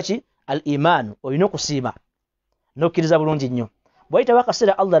olina kukola ki al imaanu olina okusiima n'okkiriza bulungi nnyo bwayitawo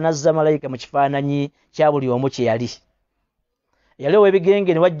akaseera Allah n'azza malayika mu kifaananyi kya buli omu kye yali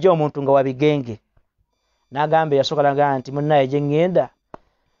ow'ebigenge ne wajja omuntu nga wa bigenge n'agamba eyasooka n'agamba nti munnaye gye ŋŋenda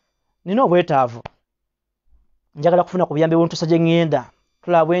nina obwetaavu njagala kufuna ku buyambi buntusa gye ŋŋenda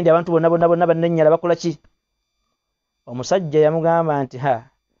tulaba bwendi abantu bonna bannennyala bakola ki omusajja yamugamba nti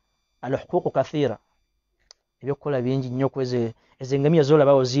alhuquuqu kathiira ebyokukola bingi nnyo ezo engamiya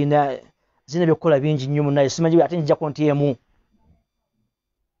z'olabawo zina ebyokukola bingi nnyo munnaye simanyi ate njijjako nti emu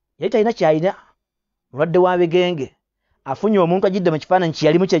yali talina kyalina mulwadde wa bigenge afunye omuntu agidde mu kifaananyi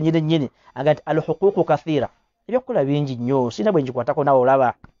kyeyalimu kyennyini nnyini aga nti alhuquuqu kathiira ebyokukola bingi nnyo sirina bwe njikwatako nawe olaba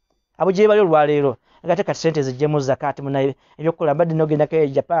abo gye bali olwaleero agate kati sente zijjemu zakaati munnaye ebyokukola mbadde nogendako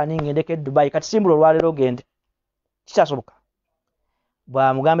e Japan ngendeko e Dubai kati simbula olwaleero ogende kikyasoboka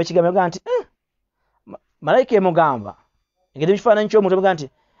bw'amugamba ekigambo agamba nti malayika emugamba engeri ekifaananyi ky'omuntu emugamba nti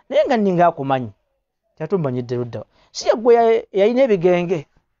naye nga nninga akumanyi tyatumanyidde luddawa si yeggwe yalina ebigenge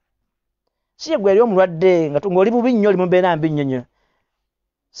si yeggwe yali omulwadde ng'oli bubi nnyo oli mu mbeera mbi nnyo nnyo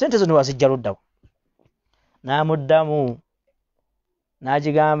sente zo ne wazijja luddawa n'amuddamu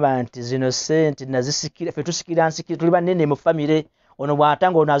n'agigamba nti zino sente nazisikira ffe tusikira nsikire tuli bannene mu famire ono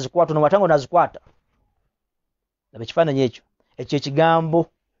bw'atanga ono azikwata ono bw'atanga ono azikwata laba ekifaananyi ekyo ekigambo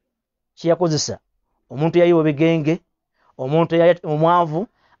kyeyakozesa omuntu eyali w'ebigenge omuntu eyali omwanvu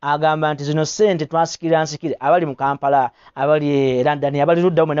agamba nti zino sente twasikira nsikire abali mu Kampala abali e London abali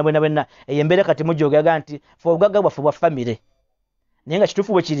luddawo bwenna eyo embeera kati mujooga nti fe obugagga bwaffe bwa famire naye nga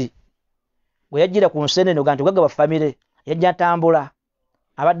kituufu bwe kiri bwe yajjira ku nsenene oga nti obugagga bwa famire yajja atambula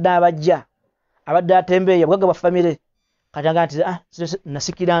abadde abajja abadde atembeeya obugagga bwa famire kati aga nti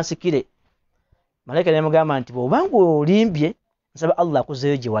nasikira nsikire malayika nemugamba nti bw'obanga olimbye nsaba Allah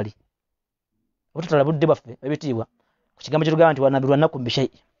akuzeeyo gye wali obututala budde bwaffe ebitiibwa ku kigambo kye tugamba nti wanabirwannakum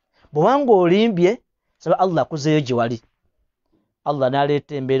bishai bw'obanga olimbye nsaba Allah akuzeeyo gye wali Allah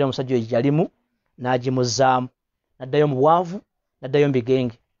n'aleeta embeera omusajja oyo yalimu n'agimuzzaamu n'addayo mu bwavu n'addayo mu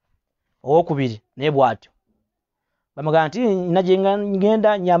bigenge owookubiri naye bw'atyo bamugamba nti nina gye ngenda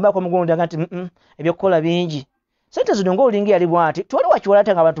nyambako mugundi aga nti ebyokukola bingi sente zino ng'olinga yali bw'ati tiwali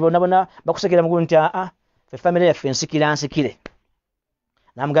wakiwalaata nga abantu bonna bakusekera mugundi nti ffe famire yaffe nsikire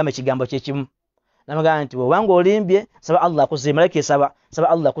n'amugamba ekigambo kye kimu n'amugamba nti bw'obanga olimbye saba Allah akuzeeyo malayika esaba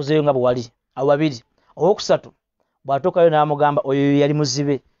Allah akuzeeyo nga bwe wali abo babiri owookusatu bw'atuukayo n'amugamba oyo yali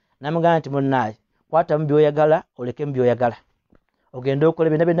muzibe n'amugamba nti munnaaye kwatamu by'oyagala olekemu by'oyagala ogende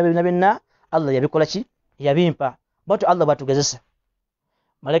okola byonna Allah yabikola ki yabimpa bwatyo Allah bw'atugezesa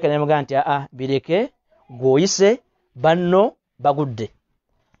malayika n'amugamba nti bireke gw'oyise banno bagudde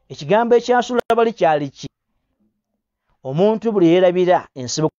ekigambo ekyasula bali kyali ki omuntu buli yeerabira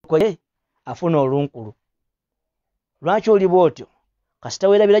ensibuko ye afuna olunkulu. Lwaki oli bwotyo? Kasita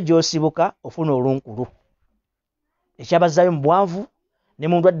weerabira gy'osibuka ofuna olunkulu. Ekyabazaayo mu bwavu ne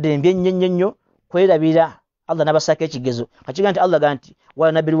mu ndwadde embi ennyo kwerabira Allah n'abasaako ekigezo. Kakiga nti Allah gaa nti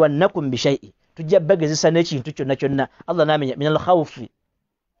walanabluwannakum bishai'i, tujja bagezesa n'ekintu kyonna kyonna. Allah n'amenya minal khawfi,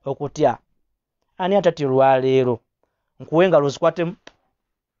 okutya. Ani atati olwaleero nkuwe engalo ozikwatemu?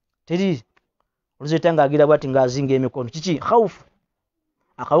 Teri oluziyita ng'agira bw'ati ng'azinga emikono. Kiki? Khawfu.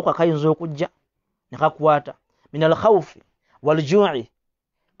 Akawuka kayinza okujja ne kakwata. Minal khawfi wal ju'i.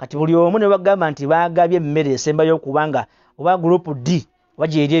 Kati buli omu ne bagamba nti baagabye emmere esembayo okubanga oba group D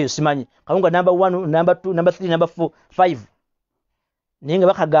waje eri eyo simanyi. Kawunga number 1, number 2, number 3, number 4, 5. Naye nga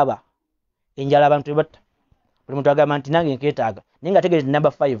bakagaba enjala abantu ebatta. Buli muntu agamba nti nange nkeetaaga. Naye nga ategereje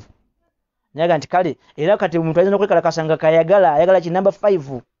number 5. Naye nti kale era kati omuntu ayinza okwekalakasa nga ayagala ki number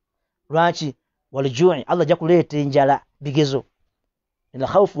 5. Lwaki? Wal ju'i. Allah ajja kuleeta enjala bigezo. Minal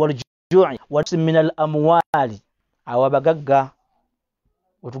khawfi wal ju'i wa minal amwali. Awo abagagga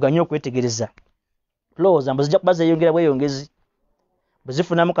otuganye okwetegereza. Lowooza mbu zijja kuba zeeyongera bweyongezi. Bwe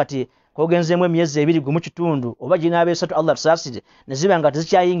zifunamu kati kogenzeemu emyezi 2 mu kitundu oba ginaaba 3 Allah tusaasire ne ziba nga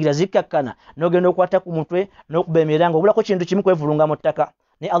tezikyayingira zikkakkana n'ogenda okukwata ku mutwe n'okubeemerera nga obulako kintu kimu kwevulunga mu ttaka.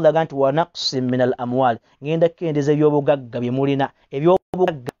 Naye Allah agaa nti wa naqsin minal amwali, ngenda kukendeeza ebyobugagga bye mulina.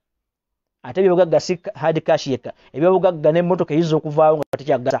 Ebyobugagga ate ebyobugagga si hard cash yekka. Ebyobugagga n'emmotoka eyinza okuvaawo nga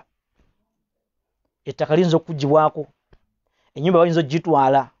tekyagasa. Ettaka liyinza okugibwako. Ennyumba bayinza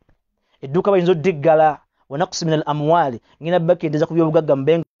ogitwala. Edduuka bayinza oddiggala. Wa naqsin minal amwali, ngenda bakendeeza ku byobugagga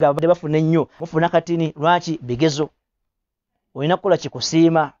mbenga abadde bafuna ennyo mufuna katini. Lwaki? Bigezo. Olina kukola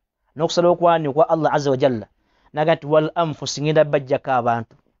kikusiima n'okusala okwani kwa Allah azza wa jalla. Naga nti wal anfusi, ngenda bajjako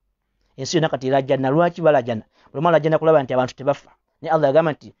abantu. Ensi yonna kati erajjana. Lwaki balajjana? Buli mwana ajjana kulaba nti abantu tebafa. Ne Allah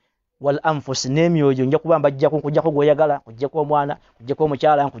yagamba nti wal anfusi, n'emyoyo nja kuba mbajjako, nkujjako gw'oyagala, nkujjako omwana, nkujjako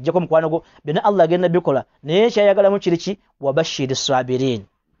omukyala, nkujjako mukwano gwo. Byonna Allah agenda bikola. Naye kyayagalamu kiri ki? Wabashiri sabirin.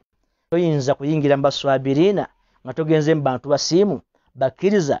 Toyinza kuyingira mu baswabirina nga togenze mu bantu basiimu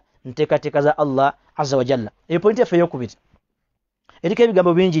bakkiriza nteekateeka za Allah azza wa jalla. Eyo pointi yaffe ey'okubiri. Eriko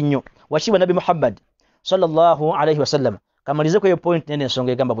ebigambo bingi nnyo. Wakiibwa Nabi Muhammad sallallahu alayhi wasallam. Kamalizeko eyo point nene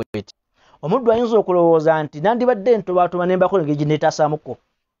ensonga egamba bweti. Omuddu ayinza okulowooza nti nandibadde ntobaatoma ne mbakola engeri gye neetaasaamuko.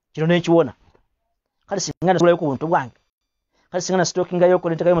 Kino n'ekiwona. Kale singa nasulayo ku buntu bwange. Kale singa nasitookingayo ko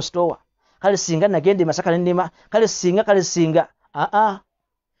neteekayo mu sitoowa. Kale singa nagenda e Masaka ne ndima. Kale singa.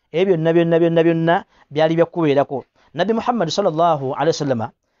 Ebyo byonna byali byakubeerako. Nabi Muhammad sallallahu alayhi wasallam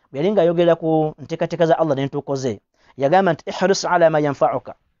bwe yali ng'ayogera ku nteekateeka za Allah n'entuuko ze, yagamba nti ihris ala ma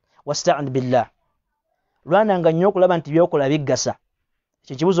yanfa'uka wasta'in billah. Lwananga nnyo okulaba nti byokola biggasa.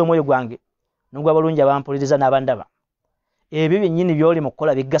 Ekyo kibuza omwoyo gwange n'ogwa balungi abampuliriza n'abandaba. Ebyo byennyini by'oli mu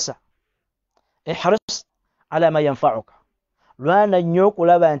kukola biggasa. Ihris ala ma yanfa'uka. Lwana nnyo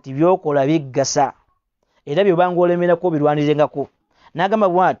okulaba nti byokola biggasa era byobanga olemerako birwanirengako.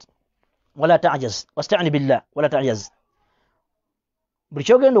 N'agamba bw'ati wala ta'jaz wasta'in billah wala ta'jaz. Buli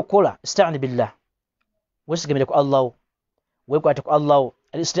kyogenda okukola ista'in billah, weesigamire ku Allah, weekwate ku Allah.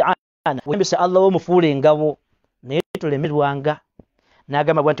 Al-isti'ana, wembesa Allah omufuule engabo, naye tolemerwanga.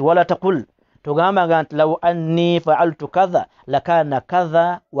 N'agamba bw'ati wala taqul, togambanga nti law anni fa'altu kadha lakana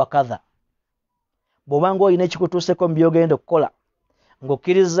kadha wa kadha. Bw'obanga olina ekikutuuseko mu byogenda okukola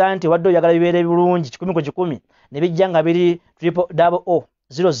ng'okkiriza nti wadde oyagala bibeere bulungi 10 ku 10 ne bijja nga biri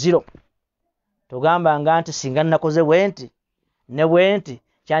 0000, togambanga nti singa nakoze bwenti ne bwenti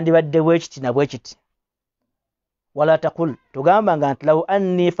kyandibadde bwekiti na bwekiti. Wala taqul, togambanga nti law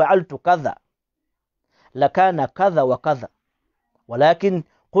anni fa'altu kadha lakana kadha wa kadha, walakin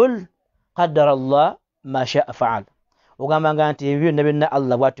qul qaddara Allah ma sha'a fa'al. Ogambanga nti ebyo byonna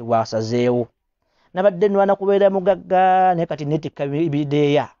Allah bw'ati bwasazeewo. Nabadde nwana kubeera mugagga naye kati neetikka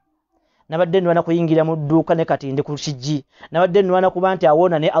bideeya. Nabadde nwana kuyingira mu dduuka naye kati ndi ku kijji. Nabadde nwana kuba nti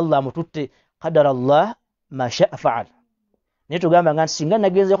awona ne Allah amututte. Qaddara Allah ma sha'a fa'al. Naye tugambanga nti singa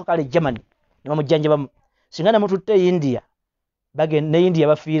nagenzeeko kale Germany ne bamujjanjabamu, singa namututte India ne India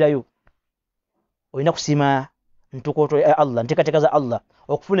bafiirayo, olina kusiima ntukoto ya Allah, nteekateeka za Allah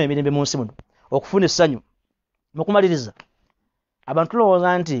okufuna emirembe mu nsi muno, okufuna essanyu. Mu kumaliriza, abantu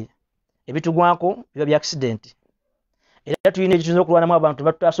tulowooza nti ebitugwako biba bya accident. Era tulina ekyo tuyinza okulwanamu abantu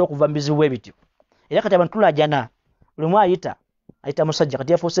batutaasa okuva mu bizibu ebityo. Era kati abantu tulajana, buli omu ayita musajja,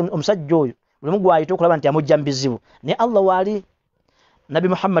 kati yafuuse omusajja oyo, buli omu gw'ayita okulaba nti amujja mu bizibu. Naye Allah waali. Nabi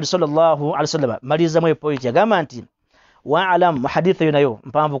Muhammad sallallahu alaihi wasallam malirizamu eyo point, yagamba nti wa'alam, mu haditha yo nayo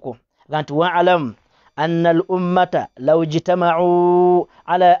mpanvuko, nti wa'alam anna al-ummata law jitama'u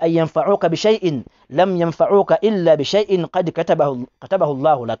ala an yanfa'uka bi shay'in lam yanfa'uka illa bi shay'in qad katabahu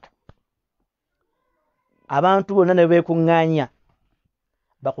Allahu lak. Abantu bonna ne beekuŋŋaanya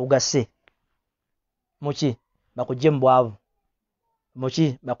bakugase muki bakujje mu bwavu,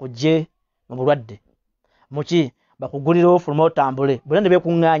 muki bakujje mu bulwadde, muki bakugulira ofuluma otambule, bonna ne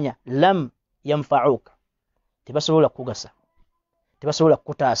beekuŋŋaanya lam yanfa'uka, tebasobola kukugasa, tebasobola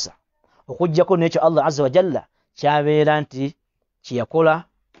kukutaasa okuggyako n'ekyo Allah azza wa jalla kyabeera nti kiyakola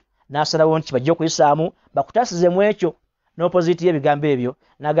n'asalawo nti bajja okuyisaamu bakutaasize mu ekyo. N'opoziti y'ebigambo ebyo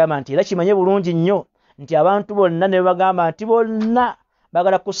n'agamba nti era kimanye bulungi nnyo nti abantu bonna ne bagamba nti bonna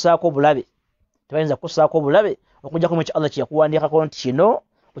baagala kukussaako obulabe, tebayinza kukussaako obulabe okugyako mu ekyo Allah kyeyakuwandiikako nti kino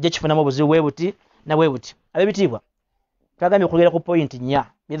ojja kifunamu obuzibu bwe buti na bwe buti. Ab'ebitiibwa, twagambye okwogera ku poyinti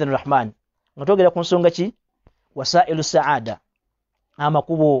nnya biidhini rahmaani nga twogera ku nsonga ki? Wasailu saada,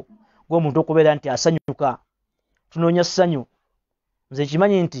 amakubo g'omuntu okubeera nti asanyuka. Tunoonya ssanyu. Nze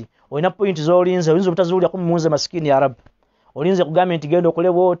kimanyi nti olina poyinti z'olinze, oyinza obutaziwulirako mu munze masikini ya Rabbi. Olinze kugambye nti genda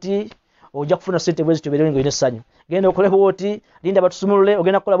okole bw'oti ojja kufuna ssente bwe zityo beere ng'olina essanyu. Genda okole bw'oti linda batusumulule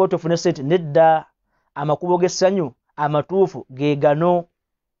ogenda kukola bw'oti ofune ssente. Nedda, amakubo g'essanyu amatuufu ge gano.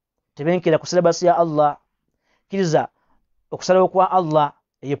 Tebenkera ku silabasi ya Allah. Kkiriza okusalawo kwa Allah,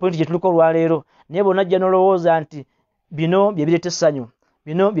 eyo poyinti gye tuliko olwaleero. Naye bw'onajja n'olowooza nti bino bye bireeta essanyu,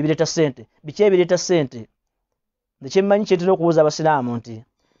 bino bye bireeta ssente, biki ebireeta ssente? Kyemmanyi kyentera okubuuza abasiraamu nti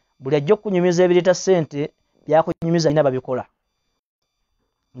buli ajja okukunyumiza ebireeta ssente byakunyumiza nina babikola,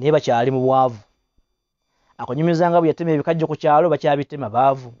 naye bakyali mu bwavu. Akunyumiza nga bwe yatema ebikajjo ku kyalo bakyabitema,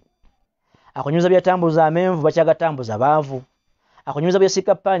 baavu. Akunyumiza bye yatambuza amenvu bakyagatambuza, baavu. Akunyumiza bye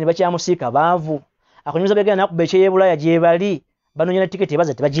yasiika paani bakyamusiika, baavu. Akunyumiza bye genda nakuba ekye Bulaaya gye bali banoonya na tiketi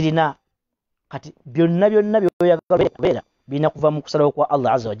ebaza tebagirina. Kati byonna by'oyagala kubeera birina kuva mu kusalawo kwa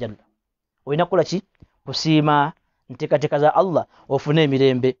Allah azza wa jalla. Olina kukola ki? Kusiima nteekateeka za Allah ofune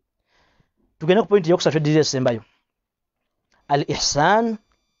emirembe. Tugenda ku pointi eyokusatu eddirira esembayo, al ihsan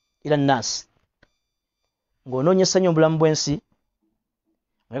ila nnaasi. Ng'onoonya essanyu mu bulamu bw'ensi,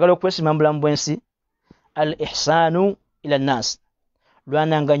 oyagala okwesiima mu bulamu bw'ensi, al ihsanu ila nnaasi.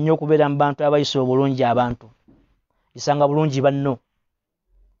 Lwananga nnyo okubeera mu bantu abayisa obulungi abantu, isanga bulungi banno.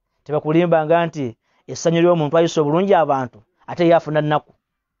 Tebakulimbanga nti essanyu ly'omuntu ayisa obulungi abantu ate yaafuna nnaku,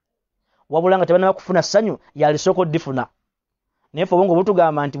 wabula nga tebannaba kufuna ssanyu yalisooka oddifuna. Naye ffe obwongo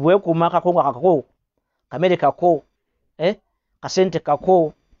butugamba nti bwekuuma akako nga kako, kamere kako, kasente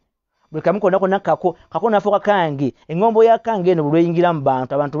kako, buli kamu konna konna kako, kako nafuuka kange. Eŋŋombo ya kange eno bulweyingira mu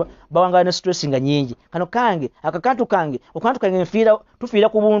bantu, abantu bawangala ne stress nga nnyingi. Kano kange, akakantu kange, okantu kange tufiira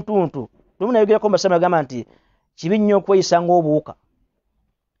ku buntuntu. Lumu nayogerako mu basama agamba nti kibi nnyo okweyisa ng'obuwuka.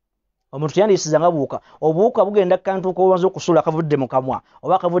 Omuntu teyandiyisiza nga buwuka. Obuwuka bugenda kantu k'obanza okusuula akavudde mu kamwa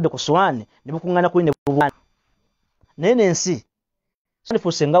oba akavudde ku swaani ne bukuŋŋaana kuli ne bubwana. Naye n'ensi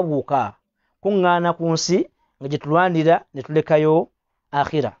sandifuuse nga buwuka, kuŋŋaana ku nsi nga gye tulwanira ne tulekayo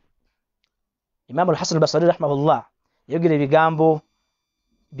akhira. Imaamu al-Hasan al-Basri rahimahullah yayogera ebigambo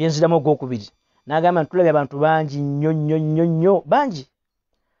byenziramu ogwokubiri. N'agamba nti tulabye abantu bangi nnyo nnyo nnyo nnyo bangi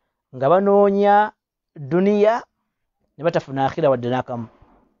nga banoonya duniya ne batafuna akhira wadde n'akamu.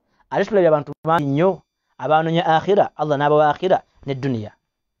 Ate tulabye abantu bangi nnyo abanoonya akhira, Allah n'abawa akhira ne duniya.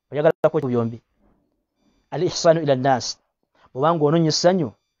 Oyagalako byombi. Al-ihsanu ila nnaasi. Bw'obanga onoonya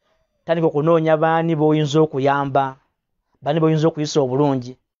essanyu, tandika okunoonya baani b'oyinza okuyamba, baani b'oyinza okuyisa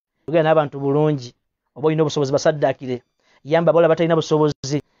obulungi. Yogera n'abantu bulungi, oba olina obusobozi basaddaakire. Yamba bawala batalina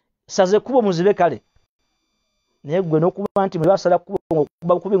busobozi. Saze kubo muzibe kale. Naye gwe n'okuba nti basala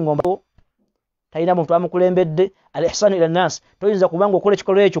kuba kubi ngombo talina muntu amukulembedde. Al-ihsanu ila nnaasi. Toyinza kubanga okola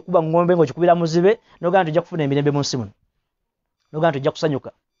ekikolwa ekyo kuba ngombe ng'okikubira muzibe n'ogamba nti ojja kufuna emirembe mu nsi muno, n'ogamba nti ojja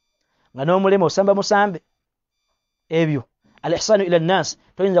kusanyuka nga n'omulema osamba musambe. Ebyo al-ihsanu ila nnaasi.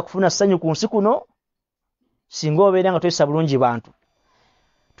 Toyinza kufuna ssanyu ku nsi kuno singa obeera nga toyisa bulungi bantu.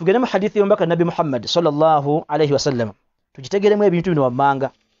 Tugende mu hadithi y'omubaka Nabi Muhammad sallallahu alayhi wasallam tugitegeremu ebintu bino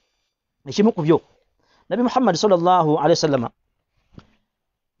wammanga. Ekimu ku byo Nabi Muhammad sallallahu alayhi wasallam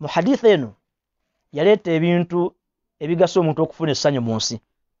mu hadithi eno yaleeta ebintu ebigasa omuntu okufuna essanyu mu nsi.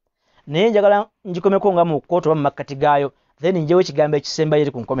 Naye njagala ngikomeko nga mu kkooti oba mu makkati gaayo, then njewo ekigambo ekisembayo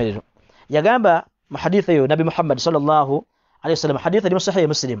eri ku nkomerero. Yagamba mu hadithi eyo Nabi Muhammad sallallahu alayhi wasallam, hadithi eri mu Sahih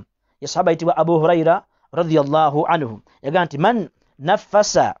Muslim, ya sahaba ayitibwa Abu Hurayra radiyallahu anhu. Yagamba nti man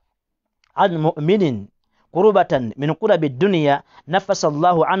nafasa an mu'minin kurbatan min kurabi dunya nafasa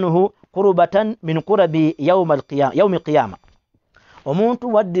Allahu anhu kurbatan min kurabi yawm al-qiyamah. Omuntu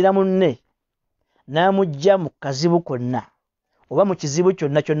waddira munne n'amujja mu kazibu konna oba mu kizibu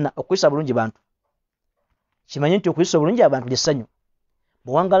kyonna kyonna okuyisa bulungi bantu. Kimanyi nti okuyisa bulungi abantu lyessanyu.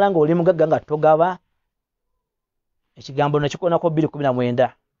 Bw'owangala nga oli mugagga nga togaba, ekigambo nakikonako 2:19.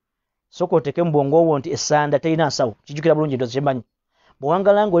 Sooka oteeke mu bwongo bwo nti essanda terina nsawo. Kijjukira bulungi ndozi kyemmanyi.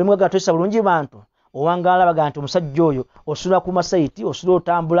 Bw'owangala nga oli mugagga toyisa bulungi bantu, owangala baga nti omusajja oyo osula ku masaiti, osula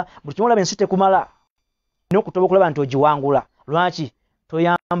otambula, buli kimu olaba ensi tekumala. okutoba okulaba nti ogiwangula. Lwaki?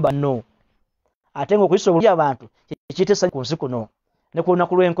 Toyamba no. Ate ng'okuyisa obulungi abantu kiyita essanyu ku nsi kuno ne ku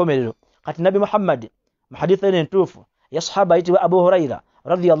lunaku lw'enkomerero. Kati Nabi Muhammad mu hadithi eno entuufu ya sahaba ayitibwa Abu Hurayra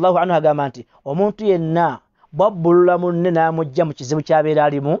radiyallahu anhu agamba nti omuntu yenna bw'abbulula munne n'amugja mu kizibu ky'abeera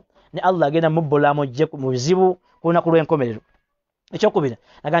alimu, ne Allah agenda mubbulula amugje mu bizibu ku lunaku lw'enkomerero. Ekyokubiri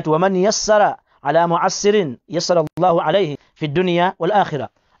aga nti waman yassara ala mu'assirin yassara Allahu alayhi fi dunya wal akhirah.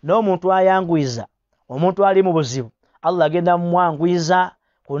 N'omuntu ayangwiza omuntu ali mu buzibu, Allah agenda mumwangwiza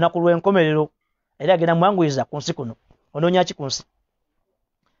ku lunaku lw'enkomerero, era agenda mumwangwiza ku nsi kuno. Onoonya ki ku nsi?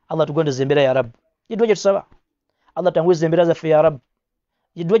 Allah tugondeze embeera ya Rabbi. Yidwe gye tusaba. Allah tangwiza embeera zaffe ya Rabbi.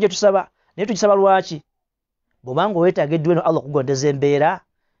 Yidwe gye tusaba. Naye tugisaba lwaki? Bw'obanga weetaaga eddwe no Allah kugondeza embeera,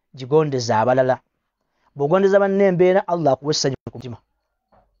 gigondeza abalala. Bw'ogondeza banne embeera, Allah akuwa essanyu ku mutima.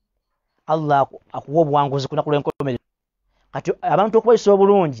 Allah akuwa obuwanguzi ku lunaku lw'enkomerero. Kati abantu okubayisa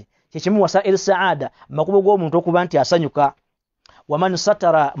obulungi kyekimu wasaa'il السعادة, makubo g'omuntu okuba nti asanyuka. Waman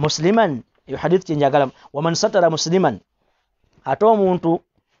satara musliman, eyo hadith kyenjagala. Waman satara musliman, ate omuntu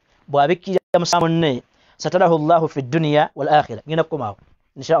bw'abikkirira musaamu munne, satarahu Allahu fi dunya wal akhirah. Ngenda kukomaawo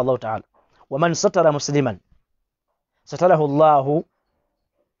insha Allah ta'ala. Waman satara musliman satarahu Allahu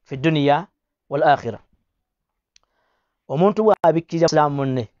fi dunya wal akhirah. Omuntu bw'abikkirira musaamu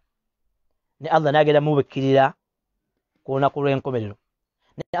munne, ne Allah n'agenda mubikkirira ku lunaku lw'enkomerero,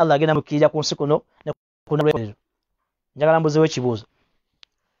 ne Allah agenda mubikkirira ku nsi kuno ne ku lunaku lw'enkomerero. Njagala mbuzeewo ekibuuzo.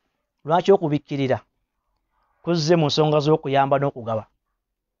 Lwaki okubikkirira kuzze mu nsonga z'okuyamba n'okugaba?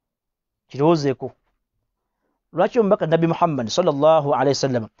 Kirowoozeeko. Lwaki omubaka Nabi Muhammad sallallahu alayhi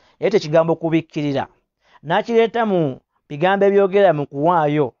wasallam yayita ekigambo okubikkirira n'akireeta mu bigambo ebyogera mu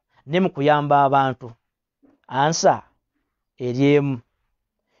kuwaayo ne mu kuyamba abantu? Ansa eri emu,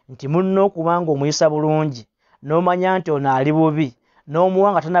 nti munno okubanga omuyisa bulungi n'omanya nti ono ali bubi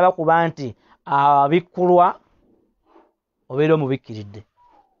n'omuwa nga tanaba kuba nti abikkulwa, obeera omubikkiridde.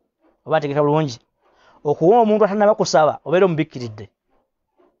 Oba ategeka bulungi, okuwa omuntu atanaba kusaba obeera omubikkiridde.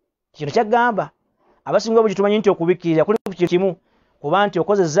 Kino kyagamba abasinga obungi tumanyi nti okubikkirira kuli ku kintu kimu, kuba nti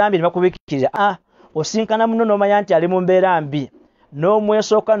okoze zambi ne bakubikkirira. Osinkana muno n'omanya nti ali mu mbeera mbi,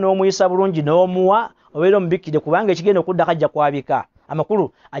 n'omwesooka n'omuyisa bulungi n'omuwa, obeera omubikkiridde, kubanga ekigenda okudda kajja kwabika.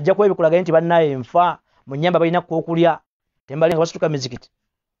 Amakulu ajja kuba ebikulagaye nti bannaye nfa mu nnyamba balina kwokulya, tembalinga basituka mizikiti.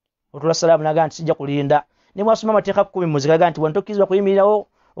 Otula salaamu n'agamba nti sijja kulinda. Ne mwasoma amateeka 10 mu muzika agamba nti wantokkirizibwa kuyimirirawo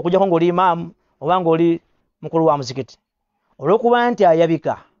okujjako ng'oli imaamu oba ng'oli mukulu wa muzikiti. Olw'okuba nti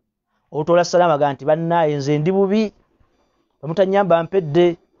ayabika, otuula salaamu agamba nti bannaye nze ndi bubi, bwe mutannyamba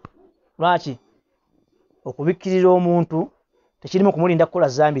mpedde. Lwaki? Okubikkirira omuntu tekirimu kumulinda kukola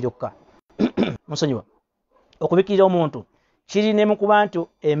zambi lyokka. Musonyiwa. Okubikkirira omuntu kiri ne mu kuba nti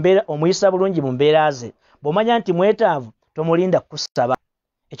embeera omuyisa bulungi mu mbeera ze. Bw'omanya nti mwetaavu tomulinda kusaba.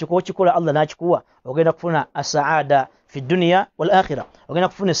 Ekyo kikola Allah n'akikuwa, ogenda kufuna السعادة fi dunya wal akhirah. Ogenda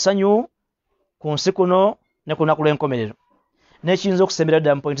kufuna essanyu ku nsi kuno ne ku lunaku lw'enkomerero. N'ekiyinza okusembera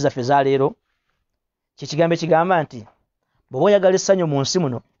ddala mu pointi zaffe za leero, kyekigambo ekigamba nti bw'oba oyagala essanyu mu nsi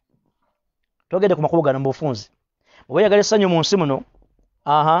muno, togende ku makubo gano mu bufunzi. Bw'oba oyagala essanyu mu nsi muno,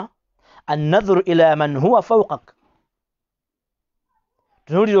 annadhuru ila man huwa fawqak,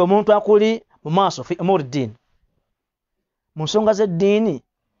 tunuulira omuntu akuli mu maaso fi umuri ddiini, mu nsonga z'eddiini,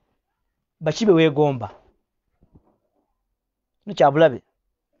 bakibe weegomba. Kino kya bulabe.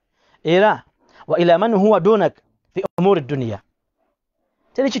 Era wa ila man huwa dunak fi umuri dunya,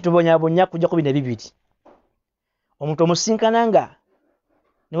 teri kitubonyabonya kujja ku bino bibiri. Omuntu omusinkana nga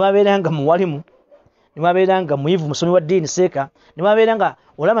ne wabeera nga muwalimu, ne wabeera nga muyivu musomi wa ddiini seeka, ne wabeera nga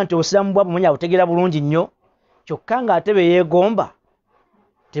olaba nti obusiraamu bwabwe munya butegeera bulungi nnyo, kyokka nga ate be yeegomba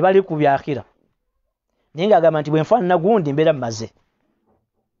tebali ku byakhira. Naye ng'agamba nti bwe nfaanana gundi mbeera mmaze.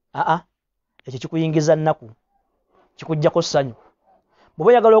 Ekyo kikuyingiza nnaku, kikuggyako ssanyu. Bw'oba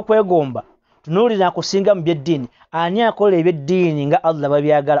oyagala okwegomba, tunuulira akusinga mu by'eddiini. Ani akola eby'eddiini nga Allah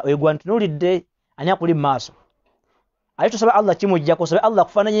babyagala? Oyegwa ntunuulidde ani akuli mu maaso. Ate tusaba Allah kimuggyako, sabe Allah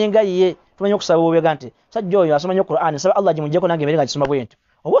akufaananye nga ye. Tumanyi okusaba obwega nti sajja oyo asoma nnyo Qur'an, saba Allah gimuggyako nange mbeere nga gisoma bwe nti.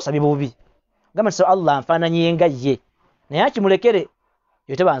 Oba osabye bubi. Gamba nti saba Allah anfaananye nga ye. Naye akimulekere,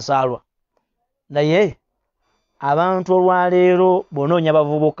 yo teba nsaalwa. Naye abantu olwaleero bw'onoonya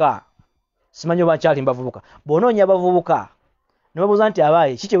bavubuka, simanyi oba nkyali mbavubuka, bw'onoonya bavubuka ne babuuza nti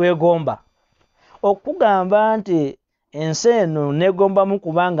abaayi ki kye weegomba, okugamba nti ensi eno neegombamu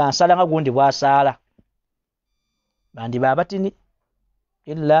kubanga nsaala nga gundi bw'asaala, bandiba abatini.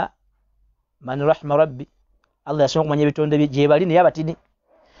 Illa man rahima rabbi, Allah yasobola okumanya ebitonde bye gye bali, naye abatini.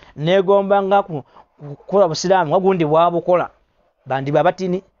 Neegomba nga kukola busiraamu nga gundi bw'abukola, bandiba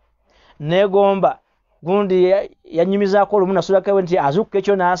abatini. Neegomba gundi yanyumizaako olumu nasulako nti azuukuka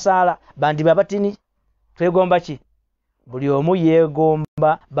ekyo n'asaala, bandiba abatini. Twegomba ki? Buli omu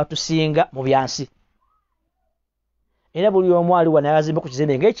yeegomba batusinga mu byansi. Era buli omu ali wano ayazimba ku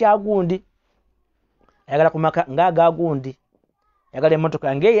kizimbe ng'ekyagundi. Ayagala ku maka ng'agagundi. Ayagala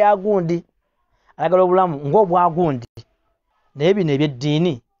emmotoka ng'eyagundi. Ayagala obulamu ng'obwagundi. Naye bino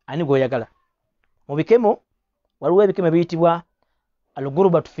eby'eddiini ani gw'oyagala? Mu bikemo waliwo ebikemo biyitibwa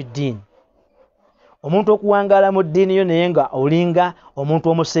al-ghurubatu fi ddiini. Omuntu okuwangaala mu ddiini yo naye nga olinga omuntu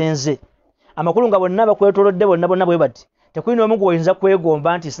omusenze. Amakulu nga bonna bakwetoolodde bonna bwe bati. Tekulina omu gw'oyinza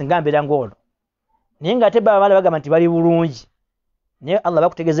kwegomba nti singa mbeera ng'olwo. Naye ng'ate baba bagamba nti bali bulungi. Naye Allah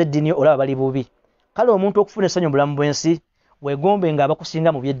bakutegeeza eddiini yo olaba bali bubi. Kale omuntu okufuna essanyu mu bulamu bw'ensi weegombe nga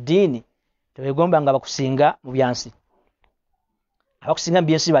abakusinga mu by'eddiini, teweegomba nga abakusinga mu byansi. Abakusinga mu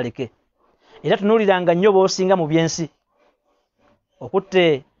byensi baleke. Era tunuuliranga nnyo b'osinga mu byensi.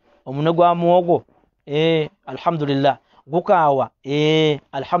 Okutte omunwe gwa muwogo, alhamdulillah. Gukaawa,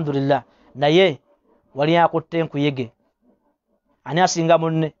 alhamdulillah. Naye wali akutte enkuyege. Ani asinga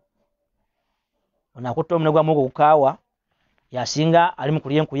munne? Ono akutte omunwe gwa muwogo gukaawa, yasinga ali mu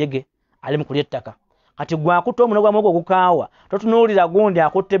kulya enkuyege, ali mu kulya ettaka. Kati gwe akutte omunwe gwa muwogo gukaawa, totunuulira gundi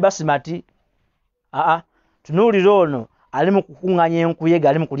akutte basimati. Tunuulira ono ali mu kukuŋŋaanya enkuyege,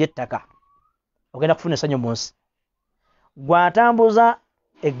 ali mu kulya ettaka. Ogenda kufuna essanyu mu nsi. Gwe atambuza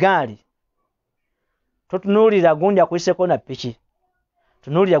eggaali, totunuulira gundi akuyiseeko na ppiki.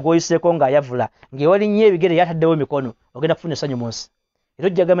 Tunuulira gw'oyiseeko ng'ayavula, ng'ewalinnya ebigere yataddewo emikono, ogenda kufuna essanyu mu nsi. Era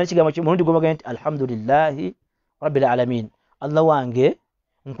ojjagamba n'ekigambo mulundi gw'omugamba nti alhamdulillahi rabbil alamin. Allah wange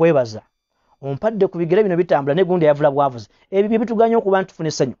nkwebaza. Ompadde ku bigere bino bitambula ne gundi yavula bwavuze. Ebyo bye bituganya okuba nti tufuna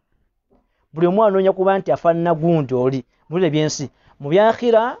essanyu. Buli omu anoonya kuba nti afaanana gundi oli muri ebyensi. Mu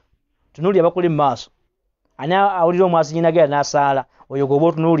byakhira tunuulira bakuli mu maaso. Ani awulira omwasi nnyinagera n'asaala, oyo gw'oba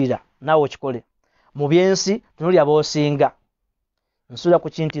otunuulira naawe okikole. Mu byensi tunuulira b'osinga. Nsula ku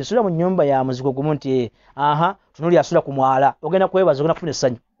kinti, nsula mu nnyumba ya muzigo gumu nti tunuulira asula ku mwala, ogenda kwebaza, ogenda kufuna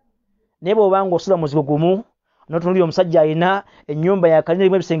essanyu. Naye bw'oba ng'osula mu muzigo gumu n'otunuulira omusajja alina ennyumba ya kalina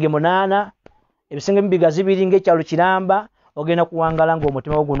erimu ebisenge 8, ebisenge bigazi biri ng'ekyalo kiramba, ogenda kuwangaala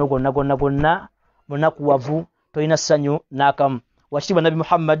ng'omutima gwo guno gwonna munakuwavu, tolina ssanyu n'akamu. Wakitiibwa Nabi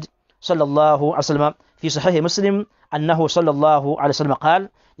Muhammad sallallahu alaihi wasallam fi sahihi Muslim annahu sallallahu alaihi wasallam qaal,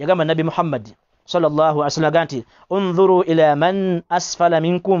 yagamba Nabi Muhammad sallallahu alaihi wasallam ganti unzuru ila man asfala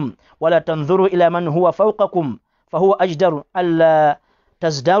minkum wala tanzuru ila man huwa fawqakum fahuwa ajdaru alla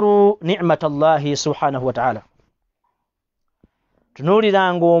tazdaru ni'matallahi subhanahu wa ta'ala.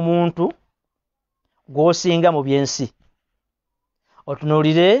 Tunuuliranga omuntu gw'osinga mu byensi,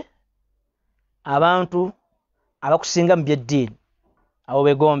 otunuulire abantu abakusinga mu by'eddiini, abo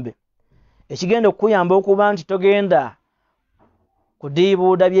begombe. Ekigenda okuyamba okuba nti togenda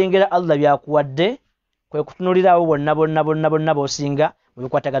kudiibuuda byengera Allah byakuwadde, kwe kutunuulira abo bonna b'osinga mu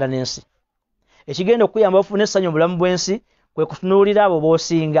bikwatagana n'ensi. Ekigenda okuyamba ofuna essanyu mu bulamu bw'ensi kwe kutunuulira abo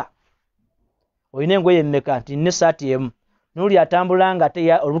b'osinga. Olina engoye mmeka? Nti nina essaati emu. N'oli atambula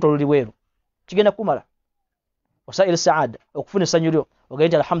ng'ate olubuto luli bweru. Kigenda kumala. Wasائل السعادة okufuna essanyu lyo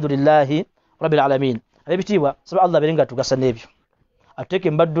ogenda alhamdulillahi rabbil alamin. Ab'ebitiibwa saba Allah abeerenga atugasa n'ebyo.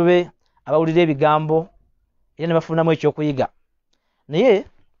 Atuteeke mu baddu be abawulira ebigambo era ne bafunamu ekyokuyiga. Naye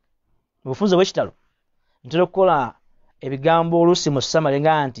mu bufunze bw'ekitalo ntera okukola ebigambo oluusi mu samale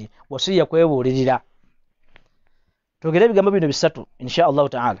nga nti wasiya kwebuulirira. Twogere ebigambo bino bisatu insha Allahu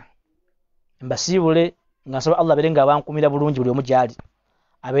ta'ala. Mbasiibule nga nsaba Allah abeerenga abankumira bulungi buli omu gy'ali.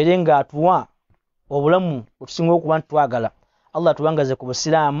 Abeerenga atuwa obulamu otusinga okuba nti twagala. Allah atuwangaze ku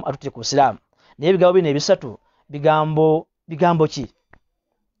busiraamu, atutte ku busiraamu. Naye ebigambo bino ebisatu bigambo ki?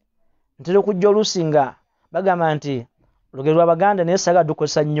 Ntera okujja oluusi nga bagamba nti olugero lw'Abaganda naye saagala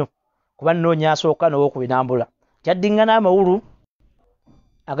dukozesa nnyo kuba nnoonya asooka n'owokubinambula. Kyaddingana amawulu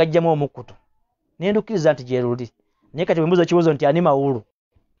agajjamu omukkuto. Naye ndukkiriza nti gye luli. Naye kati bwe mbuuza ekibuuzo nti ani mawulu?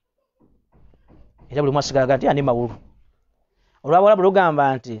 Era buli mwasigalaga nti ani mawulu. Olw'Abawarabu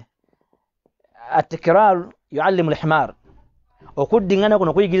lugamba nti at-tikraar yu'allimu al-himar. Okuddingana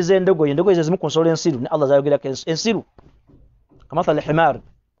kuno kuyigiriza endogoyi ze zimu ku nsolo ensiru ne Allah zayogerako ensiru. Kamathala al-himar.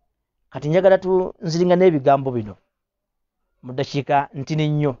 Kati njagala tunziringa n'ebigambo bino mu ddakiika ntini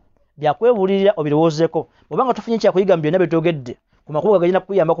nnyo byakwebuulirira obirowoozeeko. Bw'obanga tufunye kyakuyiga mu byonna bye twogedde ku makubo gagenda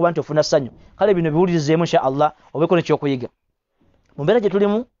kukuyamba kuba nti ofuna ssanyu, kale bino biwulirizeemu insha Allah obeeko n'ekyokuyiga. Mu mbeera gye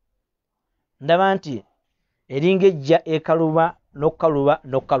tulimu ndaba nti eringa ejja ekaluba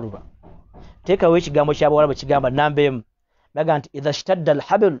n'okkaluba. Teekawo ekigambo ky'Abawarabu kigamba nnamba emu. Baga nti idha shtadda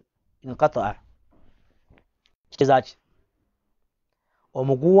al-habl inqata'a. Kitegeeza ki?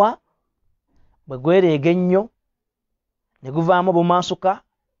 Omuguwa bwe gwereega ennyo ne guvaamu bumansuka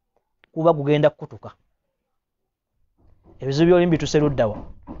kuba gugenda kukutuka. Ebizibu by'olimu bituuse luddawa.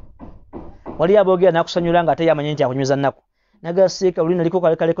 wali abogera nakusanyula nga ate yamanya nti akunyumiza nnaku nagaseeka luli naliko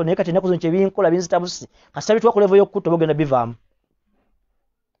kaleko naye kati ennaku zino kyebinkola binzitabusi kasita bitwa ku level y'okutta bogenda bivaamu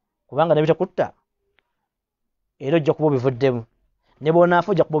kubanga nabitakutta era ojja kuba obivuddemu ne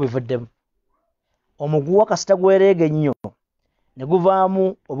bw'onaafa ojja kuba obivuddemu omuguwa kasita gwereega ennyo ne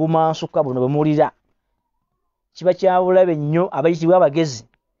guvaamu obumansuka buno bwe muwulira kiba kya bulabe nnyo abayitibwa abagezi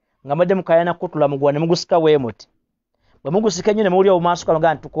nga mudde mukayana kutula muguwa ne mugusika bwe muti bwe mugusika ennyo ne muwulira obumansuka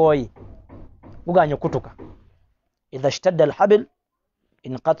nga ntukooye guganya okutuka idha ishtadda alhabil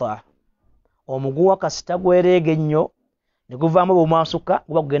inqata'a omuguwa kasita gwereega ennyo ne guvaamu obumansuka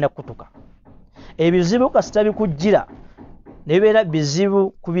guba gugenda kutuka ebizibu kasita bikujjira ne bibeera bizibu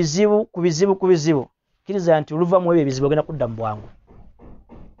ku bizibu ku bizibu ku bizibu kiriza nti oluvamu ebyo ebizibu ogenda kudda mu bwangu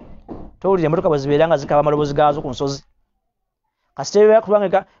towulira emmotoka bwe zibeera nga zikaba amaloboozi gaazo ku nsozi kasita ebibeera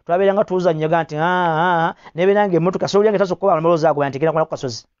kubanga twabeera nga tuwuzannyaga nti nebeera nga emmotoka sowulira nga etasobola okuba amaloboozi ago nti egenda ku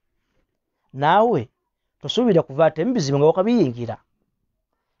kasozi naawe tosuubira kuva ate mu bizibu nga wakabiyingira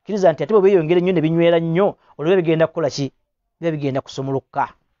kiriza nti ate bwe beeyongera ennyo ne binywera nnyo olwo bigenda kukola ki biba bigenda kusumuluka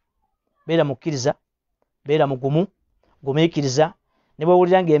beera mukkiriza beera mugumu gumiikiriza ne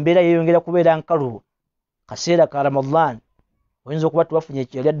bw'owulira ng'embeera yeeyongera kubeera nkalubo kaseera ka Ramadan oyinza okuba tubafunye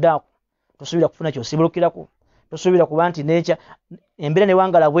ekyolyaddaako tosuubira kufuna kyosiibulukirako tosuubira kuba nti neekya embeera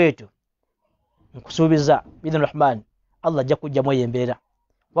newangala bwetyo nkusuubiza bidhni rahman Allah ajja kujjamu eyo embeera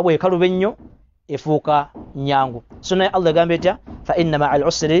kuba bwekaluba ennyo efuuka nyangu so naye Allah egamba etya fa inna ma'a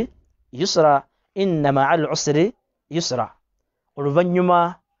al-usri yusra inna ma'a al-usri yusra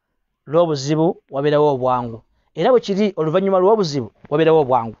oluvannyuma lw'obuzibu wabeerawo obwangu era bwe kiri oluvannyuma lw'obuzibu wabeerawo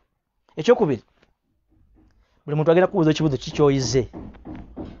obwangu ekyokubiri buli muntu agenda kubuuza ekibuuzo kikyoyize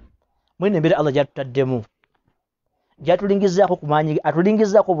mwene embeera Allah gyatutaddemu gyatulingizaako ku maanyi ge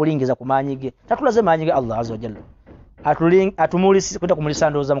atulingizaako obulingiza ku maanyi ge tatulaze maanyi ge Allah azza wa jalla atumulisi kwenda kumulisa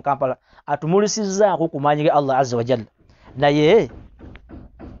ndowooza mu Kampala atumulisizzaako ku maanyi ge Allah azza wa jalla naye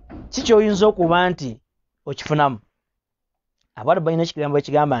kikyoyinza okuba nti okifunamu abantu balina ekigambo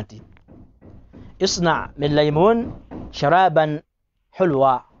ekigamba nti isna min laymun sharaban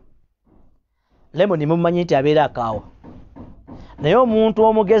hulwa lemoni mumanyi nti abeera akaawa naye omuntu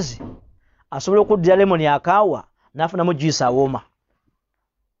omugezi asobola okuddira lemoni akaawa n'afunamu juice awooma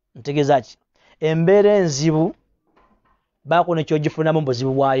ntegeeza ki embeera enzibu baako nekyogifunamu mu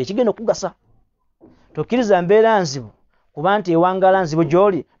buzibu bwayo ekigenda okugasa tokkiriza mbeera nzibu kuba nti ewangala nzibu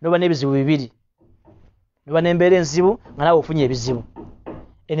gy'oli noba n'ebizibu bibiri noba n'embeera enzibu nga naawe ofunye ebizibu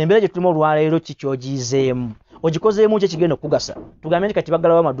eno embeera gye tulimu olwaleero kikyogiyizeemu ogikozeemu ki ekigenda okugasa tugambe nti kati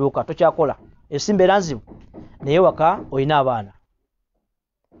baggalawo amaduuka tokyakola esi mbeera nzibu naye waka olina abaana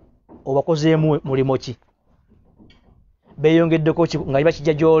obakozeemu mulimo ki beeyongeddeko nga liba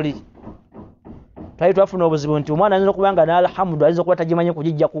kijja gy'oli twali twafuna obuzibu nti omwana ayinza okuba nga n'alhamdu ayinza okuba tagimanyi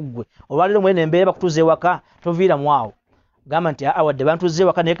kugijja ku ggwe olwaleero mwene embeera bakutuuza ewaka toviiramu awo gamba nti wadde bantuuza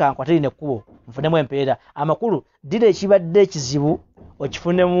ewaka naye kankwate lino ekkubo nfunemu empeera amakulu ddira ekibadde ekizibu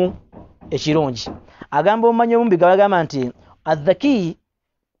okifunemu ekirungi agamba omumanyi omumbi gabagamba nti adhaki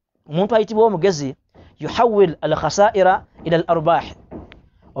omuntu ayitibwa omugezi yuhawil al khasaira ila al arbah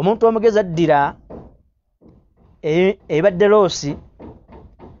omuntu omugezi addira ebadde loosi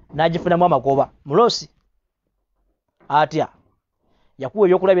n'agifunamu amagoba muloosi atya yakuwa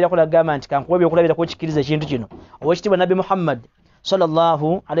ebyokulabirako nagamba nti kankuwa ebyokulabirako kikiriza ekintu kino owekitiibwa nabbi Muhammad sallallahu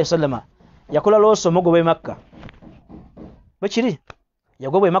alaihi wasallama yakola loosi omugoba e Makka bwe kiri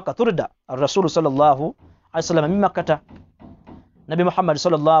yagoba e Makka turda ar-rasulu sallallahu alaihi wasallama min Makkata nabbi Muhammad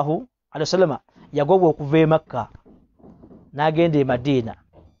sallallahu alaihi wasallama yagoba okuva e Makka n'agenda e Madiina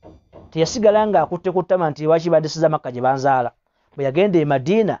teyasigala nga akutte ku ttama nti lwaki bandisiza Makka gye banzaala bwe yagenda e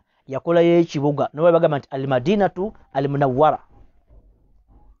Madiina yakolayo ekibuga nowe bagamba nti al-Madinatu al-Munawwara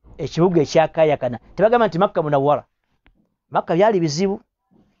ekibuga ekyakayakana tebagamba nti Makka Munawwara Makka byali bizibu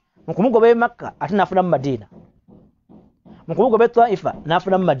mu kumugoba e Makka ate n'afunamu Madiina mu kumugoba e Taifa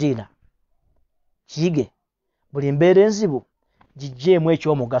n'afunamu Madiina kiyige buli mbeera enzibu gijjeemu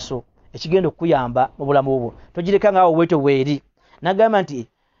ekyomugaso ekigenda okuyamba mu bulamu bwo togireka ngaawo bwetyo bweri nagamba nti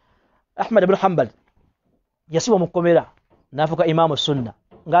Ahmad ibn Hanbal yasibwa mu kkomera n'afuuka imaamu sunna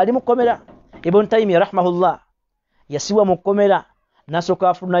ng'ali mu kkomera Ibn Taymiyyah rahimahullah yasibwa mu kkomera n'asooka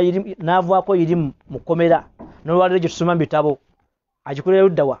afuna n'avaako irimu mu kkomera n'olwaleero gye tusoma mu bitabo agikolera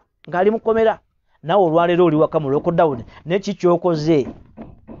luddawa ng'ali mu kkomera naawe olwaleero oli waka mu lockdown naye kikyokoze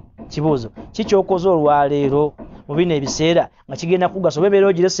kibuuzo kikyokoze olwaleero mu bino ebiseera nga kigenda kugasa oba ebeera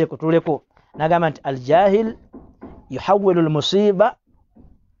ogirese ekutuleko n'agamba nti aljahil yuhawwilu almusiba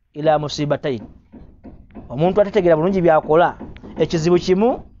ila musibatayn omuntu atategeera bulungi byakola ekizibu kimu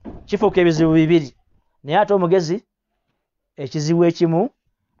kifuuka ebizibu bibiri naye ate omugezi ekizibu ekimu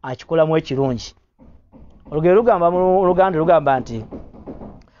akikolamu ekirungi. Olugero lugamba mu Luganda lugamba nti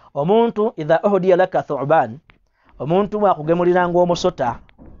omuntu idha uhdiya laka thu'ban, omuntu bwakugemuliranga omusota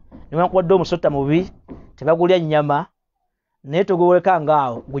newankubadde omusota mubi tebagulya nnyama naye togoweka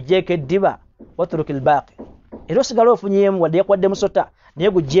ngaawo gugyeko eddiba watruki lbaaqi, era osigala ofunyemu wadde yakwadde musota naye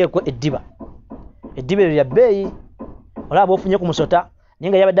gugyeko eddiba. Eddiba eryo lya bbeeyi, olaba ofunye ku musota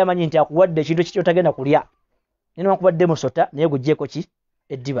naye nga yabadde amanyi nti akuwadde ekintu kyotagenda kulya, newankubadde musota naye gugyeko ki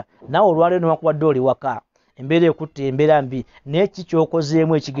eddiba. Naawe olwaleero newankubadde oli waka embeera ekutte embeera mbi naye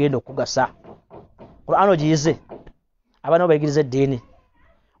kikyokozeemu ekigenda okugasa. Qur'an ogiyize, abaana bayigiriza eddiini,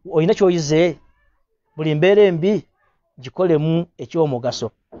 olina kyoyize, buli mbeera embi gikolemu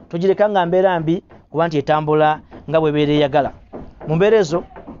ekyomugaso. Togireka nga mbeera mbi kuba nti etambula nga bwebeera eyagala. Mu mbeera ezo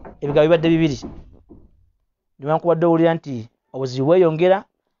ebigabo bibadde bibiri, newankubadde owulira nti obuzibu bweyongera,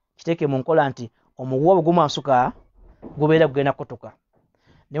 kiteeke mu nkola nti omuguwa bwegumansuka gubeera kugenda kutuka.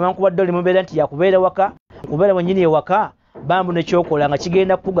 Newankubadde oli mu mbeera nti yakubeera waka, kubeera mwennyini ewaka, bambu nekyokola nga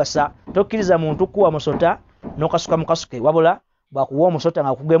kigenda kukugasa. Tokkiriza muntu kuwa musota n'okasuka mu kasuke, wabula bwakuwa omusota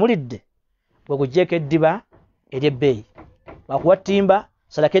nga kugemulidde bwe gugyeko eddiba ery'ebbeeyi. Bwakuwa ttimba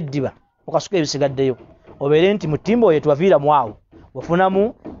salako eddiba okasuka ebisigaddeyo, obeere nti mu ttimba oyo tewaviiramu awo,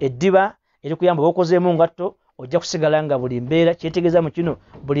 ofunamu eddiba erikuyamba okozeemu ngatto, ojja kusigala nga buli mbeera kyetegeeza mu kino,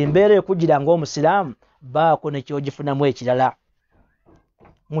 buli mbeera ekugira ng'omusiraamu baako nekyogifunamu ekirala.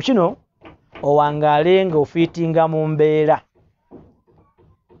 Mu kino owangaale ng'ofiitinga mu mbeera,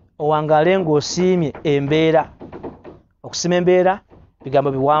 owangaale ng'osiimye embeera. Okusima embeera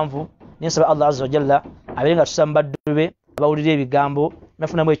bigambo biwanvu, nensaba Allah azza wa jalla abeere nga tussa mu baddu be abawulira ebigambo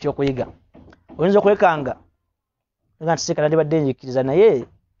nafunamu ekyokuyiga. Oyinza okwekanga nga nti seeka nandibadde njikiriza naye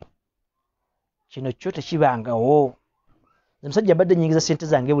kino kyo tekibangawo. Nze musajja badde nyingiza ssente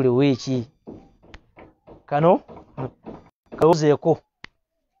zange buli wiiki, kano kalowoozeeko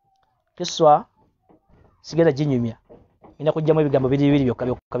kiswa sigenda ginyumya, ina kujjamu ebigambo bibiri byokka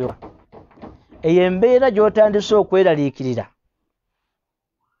byokka. Eyo embeera gy'otandise okweraliikirira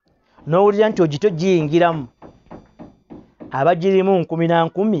n'owulira nti ogito giyingiramu, abagirimu nkumi na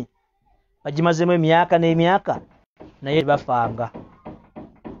nkumi bagimazeemu emyaka n'emyaka naye bafanga.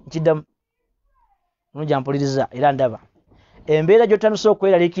 Nkiddamu nojja mpuliriza era ndaba embeera gy'otandise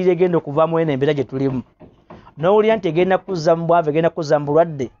okweraliikirira egenda okuvaamu eno embeera gye tulimu, n'owulira nti egenda kuzza mu bwavu, egenda kuzza mu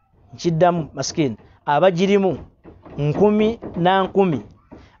bulwadde. Nkiddamu masikini abagirimu nkumi na nkumi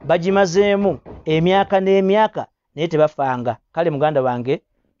bagimazeemu emyaka n'emyaka naye tebafanga. Kale muganda wange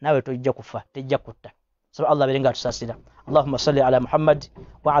naawe tojja kufa, tejja kutta. Saba Allah abeere nga atusaasira. Allahumma salli ala Muhammad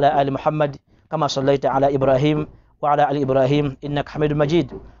wa ala ali Muhammad kama sallaita ala Ibrahim wa ala ali Ibrahim innaka Hamidum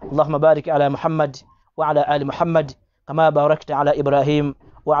Majid. Allahumma barik ala Muhammad wa ala ali Muhammad kama barakta ala Ibrahim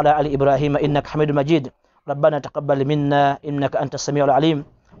wa ala ali Ibrahim innaka Hamidum Majid. ربنا تقبل منا إنك أنت السميع العليم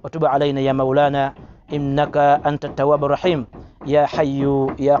وتب علينا يا مولانا إنك أنت التواب الرحيم. يا حي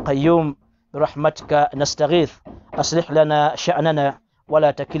يا قيوم برحمتك نستغيث، أصلح لنا شأننا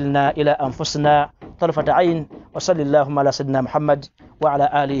ولا تكلنا إلى أنفسنا طرفة عين. وصل اللهم على سيدنا محمد وعلى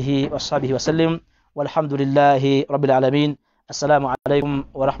آله وصحبه وسلم والحمد لله رب العالمين. السلام عليكم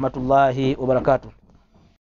ورحمة الله وبركاته.